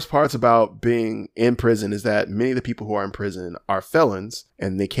of the worst parts about being in prison is that many of the people who are in prison are felons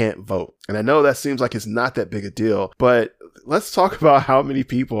and they can't vote. And I know that seems like it's not that big a deal, but let's talk about how many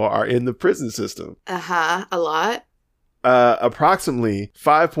people are in the prison system. A lot. Approximately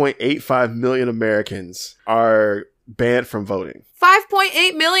 5.85 million Americans are banned from voting.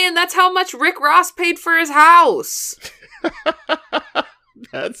 5.8 million? That's how much Rick Ross paid for his house.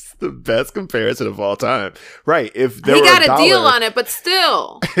 That's the best comparison of all time. Right. If there he were got a dollar, deal on it, but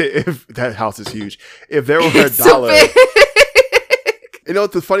still. If that house is huge. If there were It's a dollar. so big. You know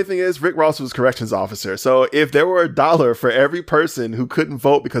what the funny thing is? Rick Ross was a corrections officer. So if there were a dollar for every person who couldn't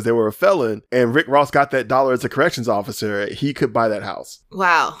vote because they were a felon, and Rick Ross got that dollar as a corrections officer, he could buy that house.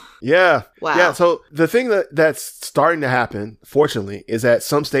 Wow. Yeah. Wow. Yeah. So the thing that's starting to happen, fortunately, is that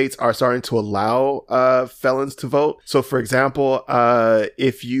some states are starting to allow felons to vote. So for example,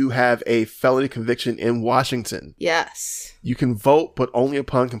 if you have a felony conviction in Washington, Yes. you can vote, but only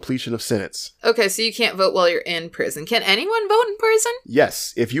upon completion of sentence. Okay, so you can't vote while you're in prison. Can anyone vote in prison?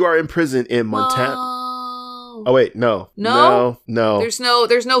 Yes. If you are in prison in Montana. No. Oh wait, no. No? No.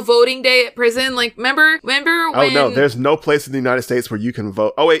 There's no voting day at prison. Like remember when Oh no, there's no place in the United States where you can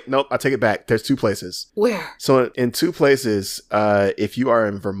vote. Oh wait, nope, I take it back. There's 2 places. Where? So in 2 places, if you are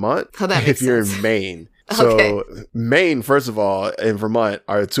in Vermont, if you're in Maine. So Okay. Maine, first of all, and Vermont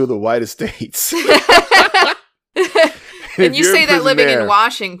are 2 of the whitest states. And you say that living there, in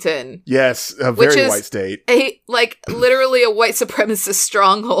Washington. Yes, a Which very is white state. Literally a white supremacist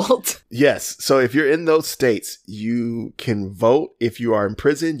stronghold. Yes. So if you're in those states, you can vote. If you are in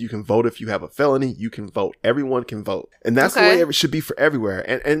prison, you can vote. If you have a felony, you can vote. Everyone can vote. And that's the way it should be for everywhere.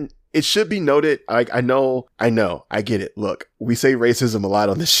 And it should be noted, like, I know, I get it. Look, we say racism a lot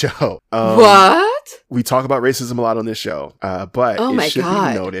on this show. What? We talk about racism a lot on this show. But it should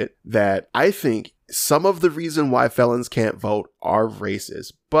be noted that I think some of the reason why felons can't vote are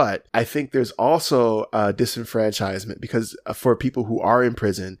racist, but I think there's also disenfranchisement because for people who are in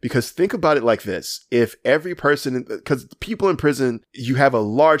prison, because think about it like this. If every person, because people in prison, you have a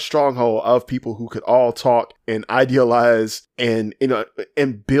large stronghold of people who could all talk and idealize and,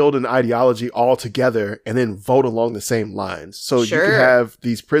 and build an ideology all together and then vote along the same lines. So you can have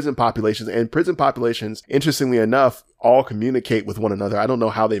these prison populations, and prison populations, interestingly enough, all communicate with one another. I don't know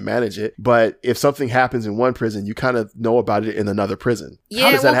how they manage it, but if something happens in one prison, you kind of know about it in another prison. Yeah,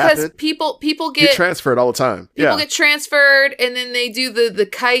 how does that happen? People get transferred all the time. People get transferred, and then they do the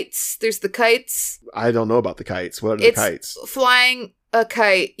kites. There's the kites. I don't know about the kites. What are the kites? Flying a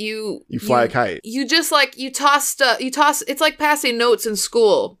kite. You fly a kite. You just you toss. It's like passing notes in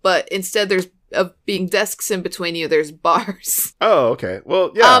school, but instead of being desks in between you, there's bars. Oh, okay.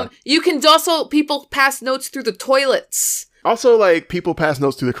 Well, yeah. You can also, people pass notes through the toilets. Also, like, people pass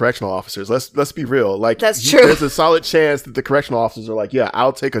notes to the correctional officers. Let's be real. Like, that's true. There's a solid chance that the correctional officers are like, yeah,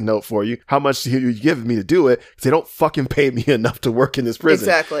 I'll take a note for you. How much are you giving me to do it? Because they don't fucking pay me enough to work in this prison.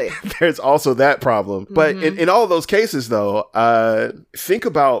 Exactly. There's also that problem. But in all of those cases, though, think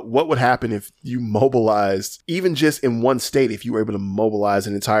about what would happen if you mobilized, even just in one state, if you were able to mobilize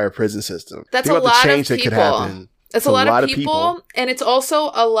an entire prison system. That's think a about lot the change of that people. could happen. It's a lot of people, and it's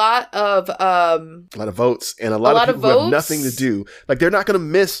also a lot of votes, and a lot of people who have nothing to do. Like, they're not going to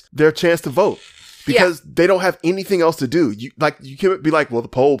miss their chance to vote because they don't have anything else to do. You can't be like, well, the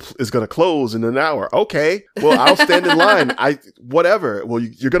poll is going to close in an hour. Okay, well, I'll stand in line. Whatever. Well,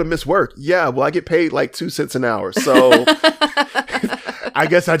 you're going to miss work. Yeah. Well, I get paid like 2 cents an hour, so I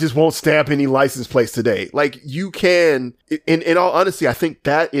guess I just won't stamp any license plates today. Like, you can, in all honesty, I think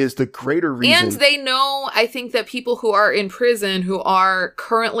that is the greater reason. And they know, I think that people who are in prison, who are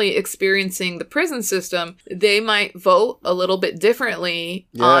currently experiencing the prison system, they might vote a little bit differently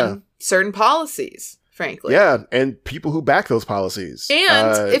on certain policies, frankly. Yeah, and people who back those policies.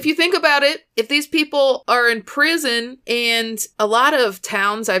 And if you think about it, if these people are in prison, and a lot of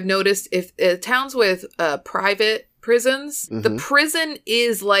towns, I've noticed, if towns with private prisons, the prison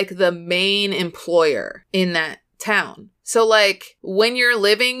is like the main employer in that town. So like, when you're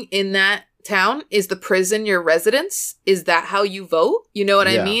living in that town, is the prison your residence? Is that how you vote? You know what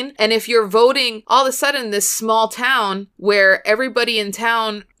I mean? And if you're voting, all of a sudden, this small town where everybody in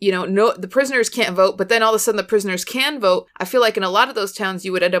town, the prisoners can't vote, but then all of a sudden the prisoners can vote. I feel like in a lot of those towns,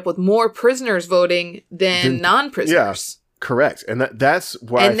 you would end up with more prisoners voting than non-prisoners. Yeah, correct. And that's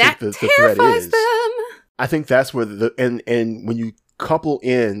why I think the threat is. Them. I think that's where and when you couple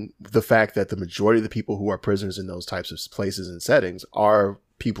in the fact that the majority of the people who are prisoners in those types of places and settings are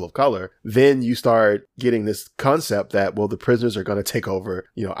people of color, then you start getting this concept that, well, the prisoners are going to take over,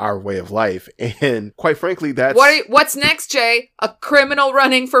 our way of life. And quite frankly, that's... What's next, Jay? A criminal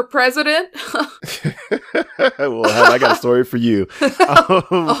running for president? Well, I got a story for you.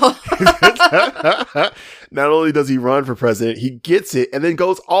 Not only does he run for president, he gets it and then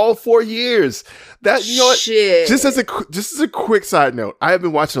goes all 4 years. That, Shit. Just as a quick side note, I have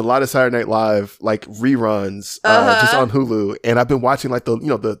been watching a lot of Saturday Night Live, like, reruns, just on Hulu, and I've been watching like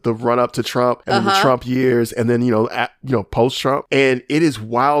the run up to Trump and then the Trump years, and then post Trump, and it is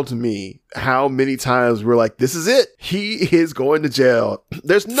wild to me how many times we're like, this is it. He is going to jail.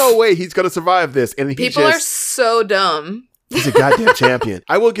 There's no way he's going to survive this. And people are so dumb. He's a goddamn champion.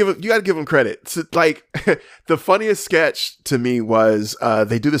 I will give him, you got to give him credit. So, like, the funniest sketch to me was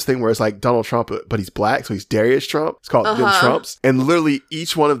they do this thing where it's like Donald Trump, but he's black, so he's Darius Trump. It's called Them Trumps. And literally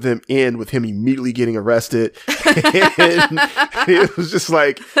each one of them end with him immediately getting arrested. And it was just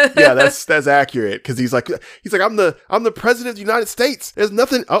like, yeah, that's accurate. Cause he's like, I'm the president of the United States. There's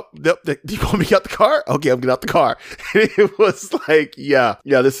nothing. Oh, do you want me to get out the car? Okay, I'm getting out the car. And it was like, yeah,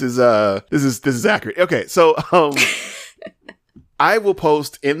 this is accurate. Okay. So, I will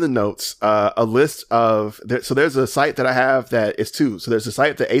post in the notes a list of so there's a site that I have that is two. So there's a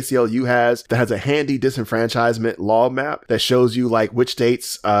site that ACLU has that has a handy disenfranchisement law map that shows you like which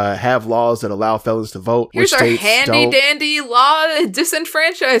states have laws that allow felons to vote. Here's which our states handy don't. dandy law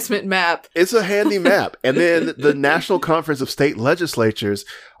disenfranchisement map. It's a handy map. And then the National Conference of State Legislatures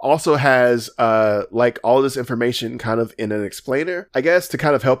also has like all this information kind of in an explainer, I guess, to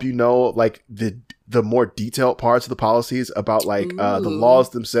kind of help you know like the more detailed parts of the policies about like the laws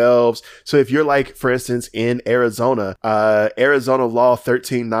themselves. So if you're like, for instance, in Arizona, Arizona law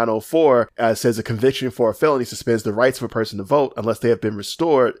 13904 says a conviction for a felony suspends the rights of a person to vote unless they have been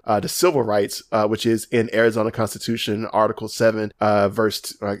restored to civil rights, which is in Arizona Constitution, Article 7,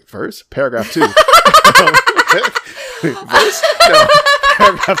 paragraph 2. Verse? No,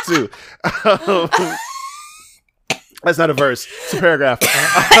 paragraph 2. That's not a verse. It's a paragraph.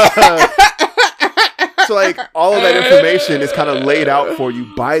 So like all of that information is kind of laid out for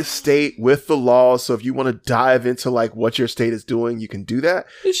you by state with the laws. So if you want to dive into like what your state is doing, you can do that.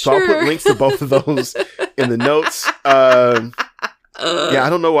 Sure. So I'll put links to both of those in the notes. Yeah, I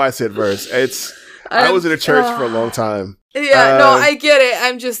don't know why I said verse. I was in a church for a long time. Yeah, no, I get it.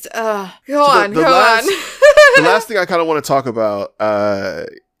 I'm just go on. The last thing I kind of want to talk about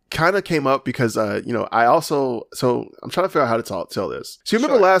kind of came up because, I also, so I'm trying to figure out how to tell this. So you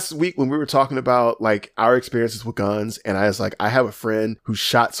remember last week when we were talking about like our experiences with guns, and I was like, I have a friend who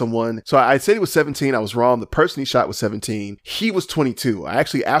shot someone. So I said he was 17. I was wrong. The person he shot was 17. He was 22. I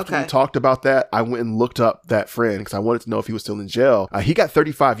actually, after we talked about that, I went and looked up that friend because I wanted to know if he was still in jail. He got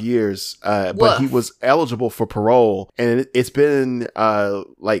 35 years, but he was eligible for parole. And it's been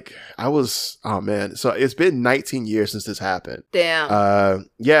So it's been 19 years since this happened. Damn.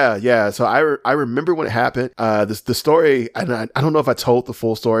 Yeah. So I remember when it happened. The story, and I don't know if I told the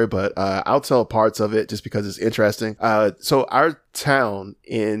full story, but I'll tell parts of it just because it's interesting. So our town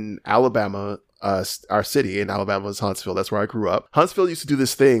in Alabama, our city in Alabama is Huntsville. That's where I grew up. Huntsville used to do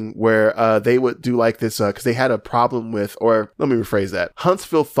this thing where they would do like this because they had a problem with, or let me rephrase that.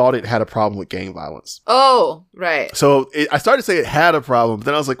 Huntsville thought it had a problem with gang violence. Oh, right. So I started to say it had a problem, but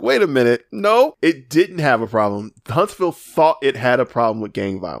then I was like, wait a minute. No, it didn't have a problem. Huntsville thought it had a problem with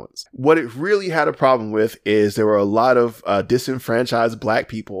gang violence. What it really had a problem with is there were a lot of disenfranchised black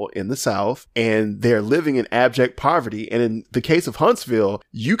people in the South, and they're living in abject poverty. And in the case of Huntsville,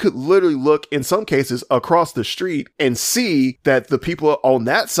 you could literally look in some cases across the street and see that the people on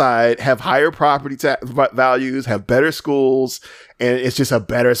that side have higher property values, have better schools, and it's just a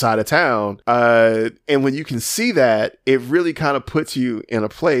better side of town. And when you can see that, it really kind of puts you in a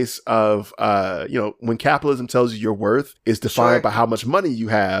place of, when capitalism tells you your worth is defined by how much money you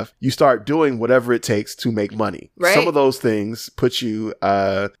have, you start doing whatever it takes to make money. Right. Some of those things put you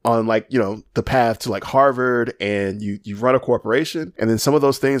on the path to like Harvard, and you run a corporation. And then some of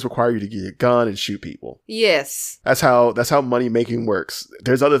those things require you to get a gun and shoot people. Yes. That's how money making works.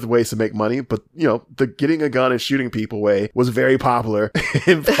 There's other ways to make money, but the getting a gun and shooting people way was very popular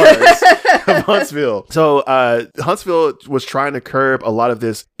in parts of Huntsville. So Huntsville was trying to curb a lot of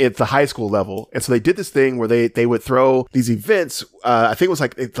this at the high school level. And so they did this thing where they would throw these events. I think it was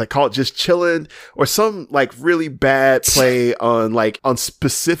it's call it Just Chillin', or some like really bad play on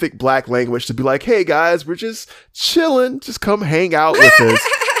specific black language to be like, hey guys, we're just chilling. Just come hang out with us.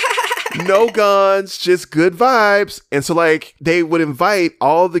 No guns, just good vibes. And so like they would invite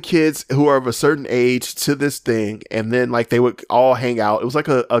all the kids who are of a certain age to this thing, and then like they would all hang out. It was like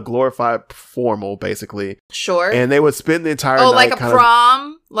a glorified formal, basically. Sure. And they would spend the entire night like a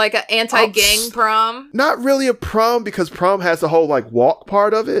prom? Like an anti-gang prom? Not really a prom, because prom has the whole like walk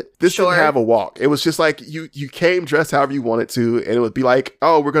part of it. This didn't have a walk. It was just like you came dressed however you wanted to, and it would be like,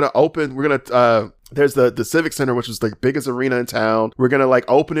 oh, we're gonna there's the Civic Center, which was the biggest arena in town. We're gonna like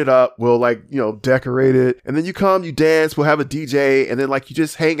open it up. We'll like, decorate it. And then you come, you dance, we'll have a DJ, and then like you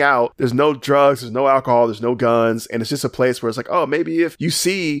just hang out. There's no drugs, there's no alcohol, there's no guns. And it's just a place where it's like, oh, maybe if you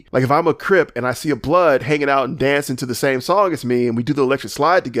see, like if I'm a Crip and I see a Blood hanging out and dancing to the same song as me, and we do the electric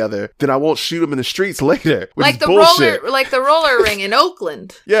slide together, then I won't shoot them in the streets later. Like the roller ring in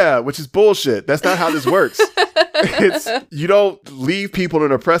Oakland. Yeah, which is bullshit. That's not how this works. You don't leave people in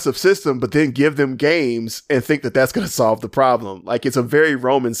an oppressive system, but then give them games and think that that's going to solve the problem. Like, it's a very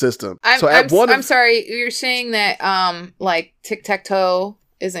Roman system. I'm sorry, you're saying that like tic-tac-toe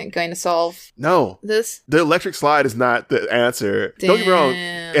isn't going to solve this? The electric slide is not the answer. Damn. Don't get me wrong.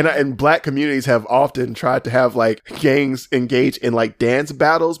 And black communities have often tried to have like gangs engage in like dance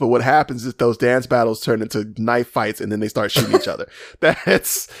battles, but what happens is those dance battles turn into knife fights, and then they start shooting each other.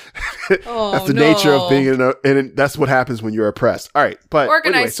 That's the nature of being and that's what happens when you're oppressed. All right, but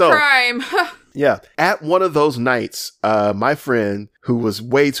organized crime. Yeah. At one of those nights, my friend, who was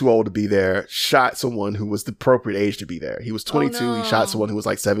way too old to be there, shot someone who was the appropriate age to be there. He was 22. Oh, no. He shot someone who was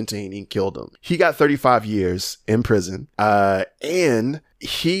like 17 and killed him. He got 35 years in prison. And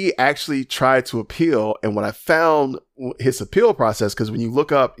he actually tried to appeal. And when I found his appeal process, because when you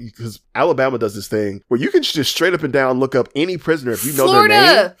look up, because Alabama does this thing where you can just straight up and down look up any prisoner if you know their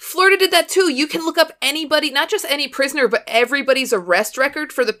name. Florida did that too. You can look up anybody, not just any prisoner, but everybody's arrest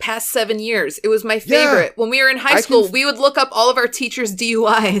record for the past 7 years. It was my favorite. When we were in high school, we would look up all of our teachers'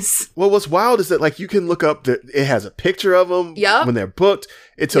 DUIs. Well, what's wild is that like you can look up it has a picture of them when they're booked.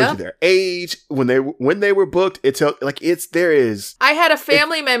 It tells you their age when they were booked. It tells there is. I had a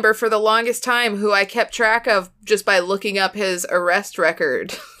family member for the longest time who I kept track of just by looking up his arrest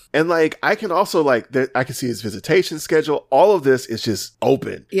record. And like, I can also I can see his visitation schedule. All of this is just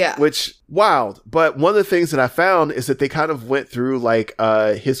open. Yeah. Which, wild. But one of the things that I found is that they kind of went through like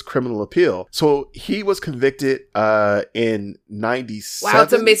his criminal appeal. So he was convicted in 97. Wow,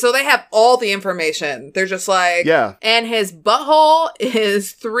 it's amazing. So they have all the information. They're just like, and his butthole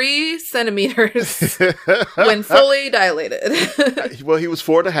is 3 centimeters when fully dilated. Well, he was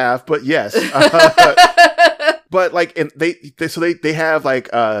 4.5, but yes. But like, and they have like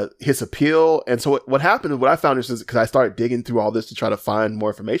his appeal, and so what happened? What I found is because I started digging through all this to try to find more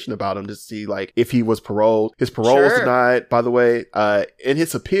information about him to see like if he was paroled. His parole was denied, by the way. In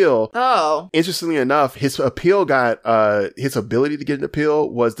his appeal, interestingly enough, his appeal got his ability to get an appeal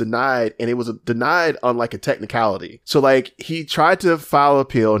was denied, and it was denied on like a technicality. So like he tried to file an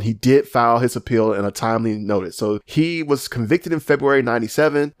appeal, and he did file his appeal in a timely notice. So he was convicted in February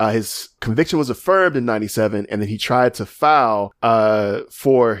 97. His conviction was affirmed in 97, and then he tried to file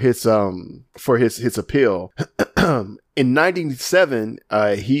for his appeal. In 97,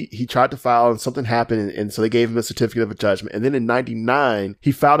 he tried to file, and something happened, and so they gave him a certificate of judgment. And then in 99,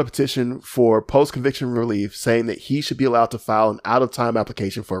 he filed a petition for post-conviction relief, saying that he should be allowed to file an out-of-time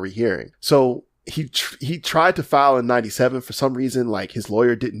application for a rehearing. So he tried to file in 97. For some reason, like his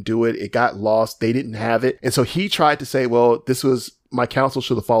lawyer didn't do it. It got lost. They didn't have it. And so he tried to say, well, my counsel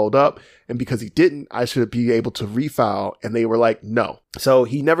should have followed up. And because he didn't, I should be able to refile. And they were like, no. So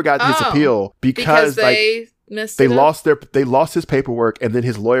he never got his appeal because they lost his paperwork, and then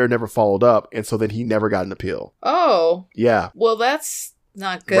his lawyer never followed up. And so then he never got an appeal. Oh. Yeah. Well, that's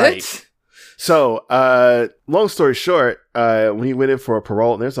not good. Right. So, long story short, when he went in for a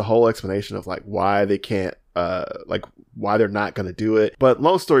parole, and there's a whole explanation of like why they can't, why they're not going to do it. But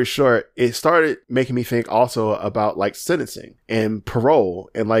long story short, it started making me think also about like sentencing and parole,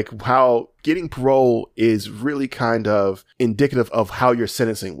 and like how getting parole is really kind of indicative of how your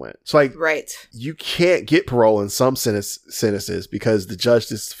sentencing went. So like, you can't get parole in some sentences because the judge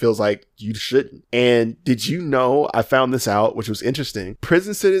just feels like you shouldn't. And did you know, I found this out, which was interesting.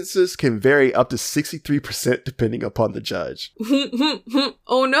 Prison sentences can vary up to 63% depending upon the judge.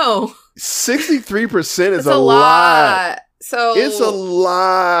 Oh no. 63% is a lot. So it's a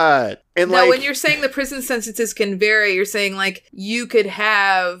lot. And now, when you're saying the prison sentences can vary, you're saying like you could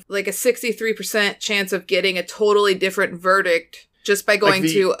have like a 63% chance of getting a totally different verdict just by going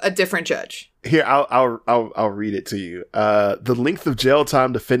to a different judge. Here, I'll read it to you. The length of jail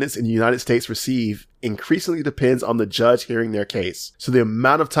time defendants in the United States receive increasingly depends on the judge hearing their case. So the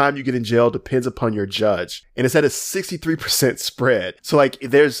amount of time you get in jail depends upon your judge. And it's at a 63% spread. So like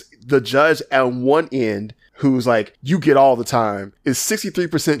there's the judge at one end who's like, you get all the time, is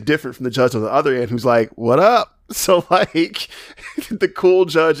 63% different from the judge on the other end who's like, what up? So like the cool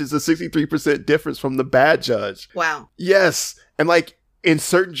judge is a 63% difference from the bad judge. Wow. Yes. And like in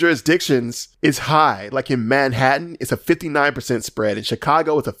certain jurisdictions, it's high. Like in Manhattan, it's a 59% spread. In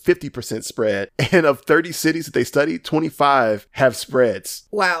Chicago, it's a 50% spread. And of 30 cities that they studied, 25 have spreads.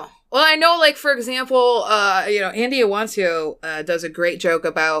 Wow. Well, I know, like, for example, Andy Iwancio does a great joke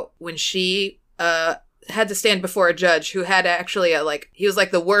about when she had to stand before a judge who had actually he was like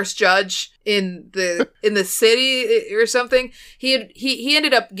the worst judge in the city or something. He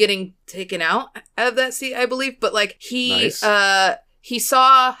ended up getting taken out of that seat, I believe, but like he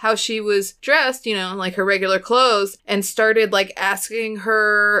saw how she was dressed, like her regular clothes, and started like asking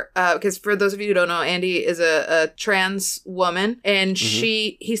her, because for those of you who don't know, Andy is a trans woman, and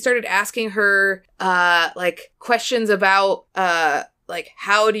he started asking her like questions about like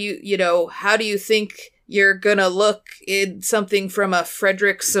how do you think you're gonna look in something from a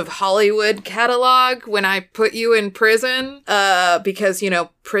Fredericks of Hollywood catalog when I put you in prison, because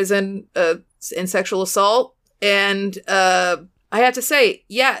prison and sexual assault. And I have to say,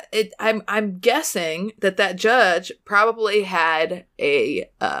 I'm guessing that judge probably had a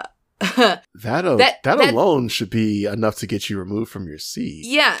That alone should be enough to get you removed from your seat.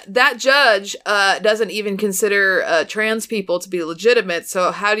 Yeah, that judge doesn't even consider trans people to be legitimate.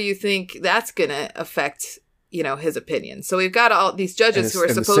 So how do you think that's going to affect, his opinion? So we've got all these judges who are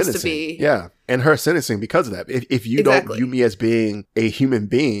supposed to be. Yeah. And her sentencing because of that. If you don't view me as being a human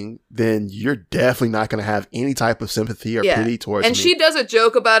being, then you're definitely not going to have any type of sympathy or pity towards me. And she does a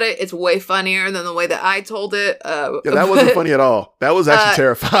joke about it. It's way funnier than the way that I told it. That wasn't funny at all. That was actually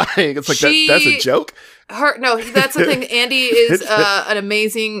terrifying. It's like, that's a joke? No, that's the thing. Andy is an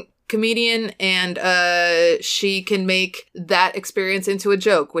amazing comedian, and she can make that experience into a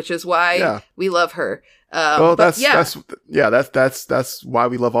joke, which is why we love her. That's why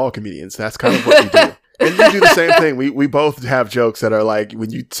we love all comedians. That's kind of what we do. And you do the same thing. We both have jokes that are like,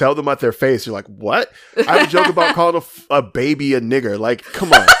 when you tell them at their face, you're like, what? I have a joke about calling a baby a nigger. Like,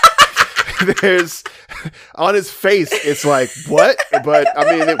 come on. There's on his face, it's like, what? But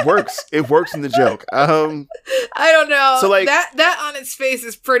I mean, it works. It works in the joke. I don't know. So like that on its face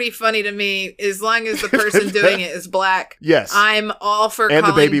is pretty funny to me, as long as the person doing it is black. Yes. I'm all for and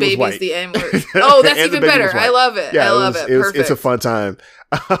calling babies the N-word. Oh, that's even better. I love it. Yeah, I love it. Perfect. It's a fun time.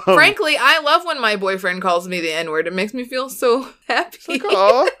 Frankly, I love when my boyfriend calls me the N-word. It makes me feel so happy. It's like,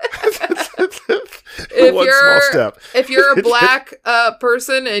 if you're a black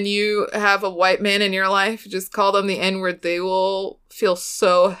person and you have a white man in your life, just call them the N-word. They will feel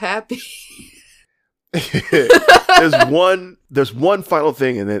so happy. There's one final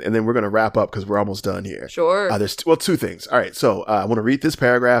thing, and then we're gonna wrap up because we're almost done here. Sure. There's two things. All right, so I want to read this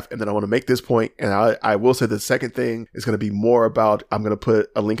paragraph, and then I want to make this point, and I will say the second thing is going to be more about. I'm going to put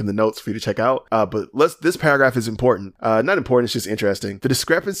a link in the notes for you to check out. But this paragraph is important. Not important. It's just interesting. The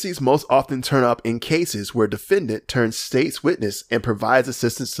discrepancies most often turn up in cases where defendant turns state's witness and provides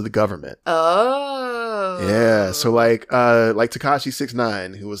assistance to the government. Oh. Yeah. So like Tekashi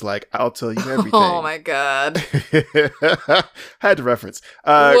 6ix9ine, who was like, "I'll tell you everything." Oh my God. Had to reference.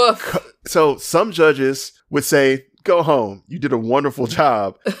 So some judges would say, go home. You did a wonderful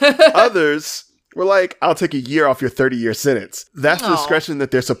job. Others were like, I'll take a year off your 30-year sentence. That's the discretion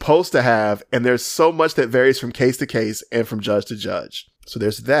that they're supposed to have. And there's so much that varies from case to case and from judge to judge. So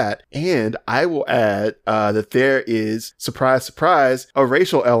there's that. And I will add that there is, surprise, surprise, a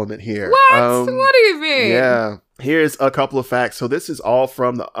racial element here. What? What do you mean? Yeah. Here's a couple of facts. So this is all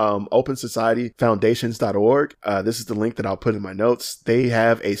from the Open Society Foundations.org. This is the link that I'll put in my notes. They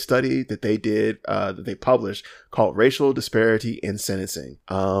have a study that they did, that they published called Racial Disparity in Sentencing.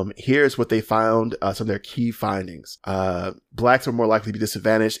 Here's what they found, some of their key findings. Blacks are more likely to be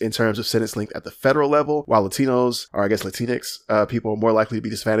disadvantaged in terms of sentence length at the federal level, while Latinos, or I guess Latinx people, are more likely to be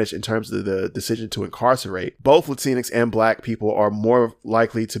disadvantaged in terms of the decision to incarcerate. Both Latinx and Black people are more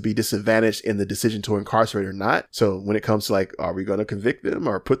likely to be disadvantaged in the decision to incarcerate or not. So when it comes to like, are we going to convict them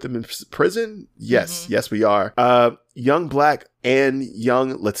or put them in prison? Yes. Mm-hmm. Yes, we are. Young Black and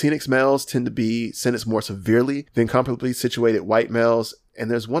young Latinx males tend to be sentenced more severely than comparably situated white males. And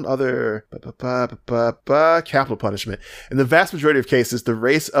there's one other capital punishment. In the vast majority of cases, the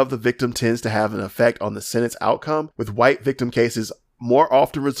race of the victim tends to have an effect on the sentence outcome, with white victim cases more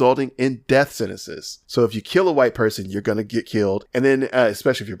often resulting in death sentences. So if you kill a white person, you're going to get killed. And then,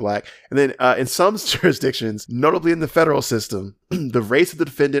 especially if you're Black. And then in some jurisdictions, notably in the federal system, the race of the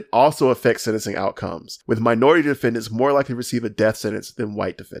defendant also affects sentencing outcomes, with minority defendants more likely to receive a death sentence than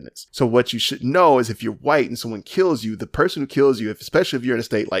white defendants. So what you should know is if you're white and someone kills you, the person who kills you, especially if you're in a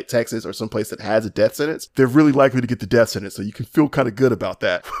state like Texas or someplace that has a death sentence, they're really likely to get the death sentence. So you can feel kind of good about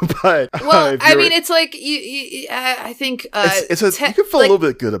that. But I mean, it's like I think you can feel a little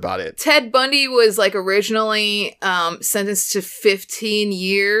bit good about it. Ted Bundy was like originally sentenced to 15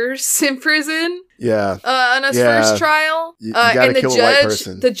 years in prison. Yeah. On his first trial. You gotta and kill a white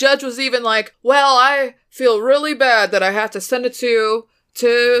person. The judge was even like, well, I feel really bad that I have to send it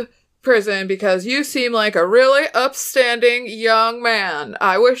to prison because you seem like a really upstanding young man.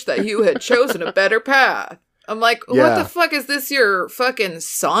 I wish that you had chosen a better path. I'm like, what the fuck, is this your fucking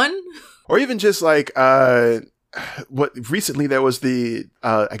son? Or even just like, what recently there was I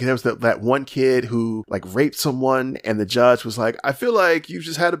guess there was that one kid who like raped someone, and the judge was like, I feel like you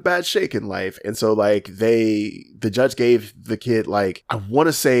just had a bad shake in life. And so like the judge gave the kid, like, I want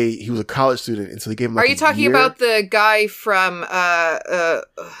to say he was a college student, and so they gave him like, are you talking about the guy from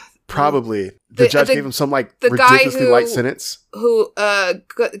probably the judge gave him some like ridiculously light sentence. Who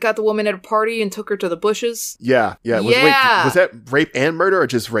got the woman at a party and took her to the bushes. Yeah. Was that rape and murder or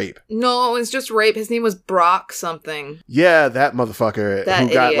just rape? No, it was just rape. His name was Brock something. Yeah, that motherfucker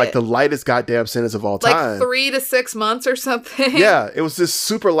who got like the lightest goddamn sentence of all time. Like 3 to 6 months or something. Yeah, it was this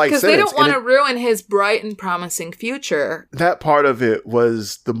super light sentence. Because they don't want to ruin his bright and promising future. That part of it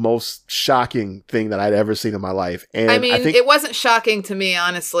was the most shocking thing that I'd ever seen in my life. And I mean, it wasn't shocking to me,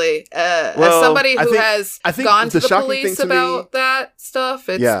 honestly. As somebody who has gone to the police about that stuff,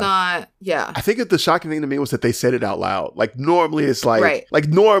 it's not. Yeah, I think that the shocking thing to me was that they said it out loud. Like normally it's like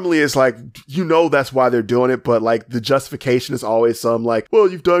you know that's why they're doing it, but like the justification is always some like, well,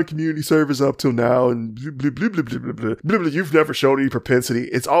 you've done community service up till now and blah, blah, blah, blah, blah, blah, blah, blah, you've never shown any propensity.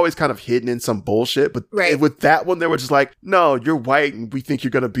 It's always kind of hidden in some bullshit. But with that one, they were just like, no, you're white and we think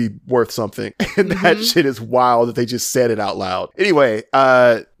you're gonna be worth something, and that shit is wild that they just said it out loud. Anyway,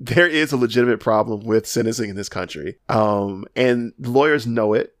 there is a legitimate problem with sentencing in this country, and lawyers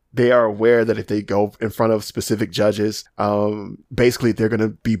know it. They are aware that if they go in front of specific judges, basically they're going to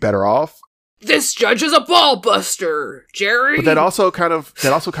be better off. This judge is a ball buster, Jerry. But that also kind of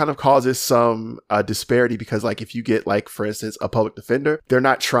causes some disparity because, like, if you get, like, for instance, a public defender, they're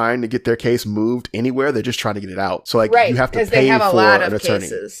not trying to get their case moved anywhere. They're just trying to get it out. So, like, you have to pay for an attorney.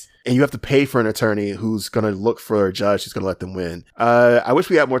 And you have to pay for an attorney who's going to look for a judge who's going to let them win. I wish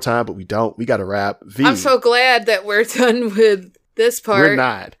we had more time, but we don't. We got to wrap. I'm so glad that we're done with this part. We're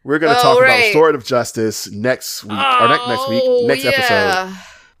not. We're going to talk about restorative justice next week. Or not next week. Next episode.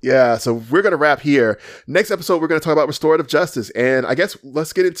 Yeah, so we're going to wrap here. Next episode, we're going to talk about restorative justice. And I guess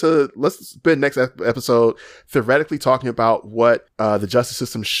let's spend next episode theoretically talking about what the justice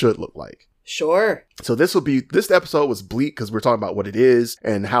system should look like. Sure. So this episode was bleak because we're talking about what it is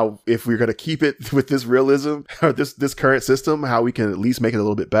and how, if we're going to keep it with this realism or this current system, how we can at least make it a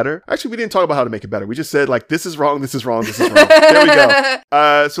little bit better. Actually, we didn't talk about how to make it better. We just said like, this is wrong, this is wrong, this is wrong. There we go.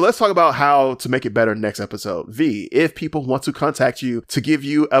 So let's talk about how to make it better next episode. V, if people want to contact you to give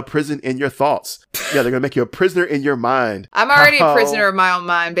you a prison in your thoughts. Yeah, they're going to make you a prisoner in your mind. I'm already a prisoner of my own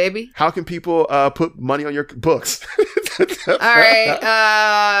mind, baby. How can people put money on your books? All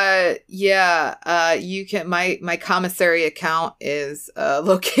right. You can, my commissary account is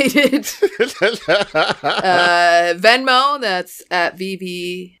located Venmo, that's at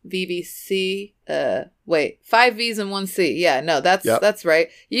VVC. Wait, 5 V's and 1 C. Yeah, no, that's right.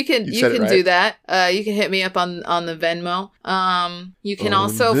 You can do that. You can hit me up on the Venmo. You can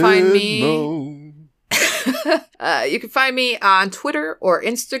also find me. You can find me on Twitter or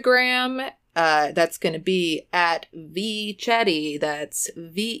Instagram. That's going to be at VChatty. That's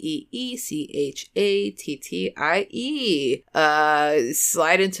VEECHATTIE.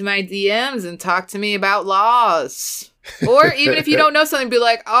 Slide into my DMs and talk to me about laws. Or even if you don't know something, be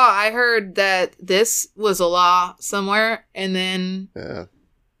like, oh, I heard that this was a law somewhere, and then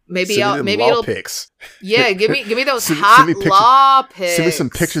maybe it'll pics. Yeah, give me those hot law pics. Send me some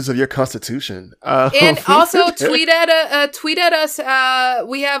pictures of your Constitution. And also tweet at us.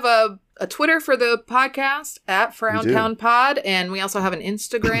 We have a Twitter for the podcast at Frowntown Pod, and we also have an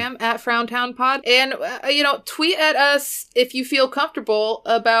Instagram at Frowntown Pod. And tweet at us if you feel comfortable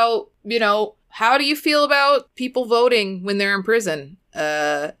about, how do you feel about people voting when they're in prison?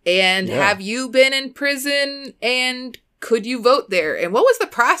 Have you been in prison, and could you vote there? And what was the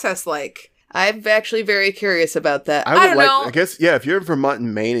process like? I'm actually very curious about that. I don't know. I guess, yeah, if you're in Vermont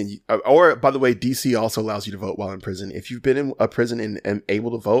and Maine, or by the way, DC also allows you to vote while in prison. If you've been in a prison and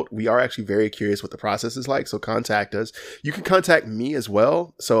able to vote, we are actually very curious what the process is like. So contact us. You can contact me as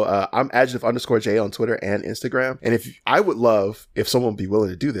well. So I'm adjective_J on Twitter and Instagram. And I would love if someone would be willing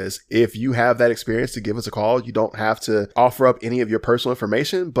to do this. If you have that experience, to give us a call. You don't have to offer up any of your personal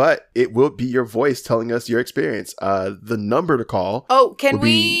information, but it will be your voice telling us your experience. The number to call. Oh, can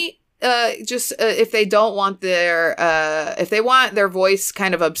we... if they don't want if they want their voice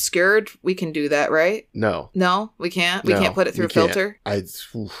kind of obscured, we can do that, right? No, we can't. We can't put it through a filter. I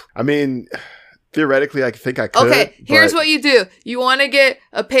mean, theoretically, I think I could. Okay, here's what you do. You want to get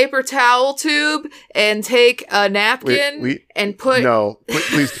a paper towel tube and take a napkin and put... No,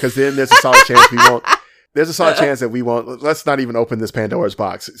 please, because then there's a solid chance we won't... There's a solid chance that we won't... Let's not even open this Pandora's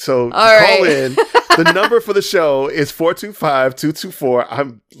box. So call in. The number for the show is 425-224.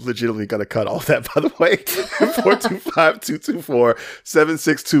 I'm legitimately going to cut all that, by the way.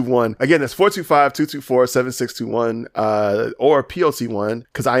 425-224-7621. Again, that's 425-224-7621 or POC1,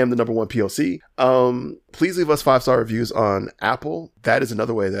 because I am the number one POC. Please leave us 5-star reviews on Apple. That is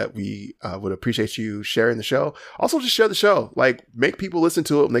another way that we would appreciate you sharing the show. Also, just share the show. Like, make people listen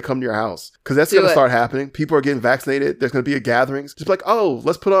to it when they come to your house, because that's going to start happening. People are getting vaccinated. There's going to be a gatherings. Just like, oh,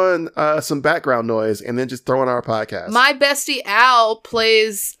 let's put on some background noise and then just throw on our podcast. My bestie Al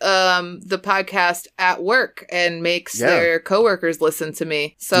plays the podcast at work and makes their coworkers listen to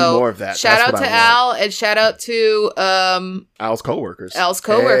me. So do more of that. Shout out to Al and shout out to Al's coworkers.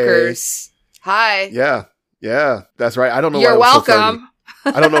 Hey. Hi. Yeah, that's right. I don't know You're why it was welcome.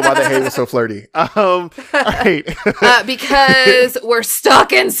 So I don't know why the hey was so flirty. Right. Because we're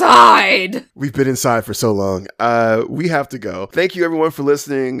stuck inside. We've been inside for so long. We have to go. Thank you everyone for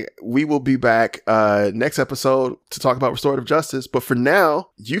listening. We will be back next episode to talk about restorative justice. But for now,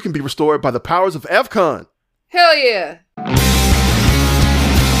 you can be restored by the powers of EvCon. Hell yeah.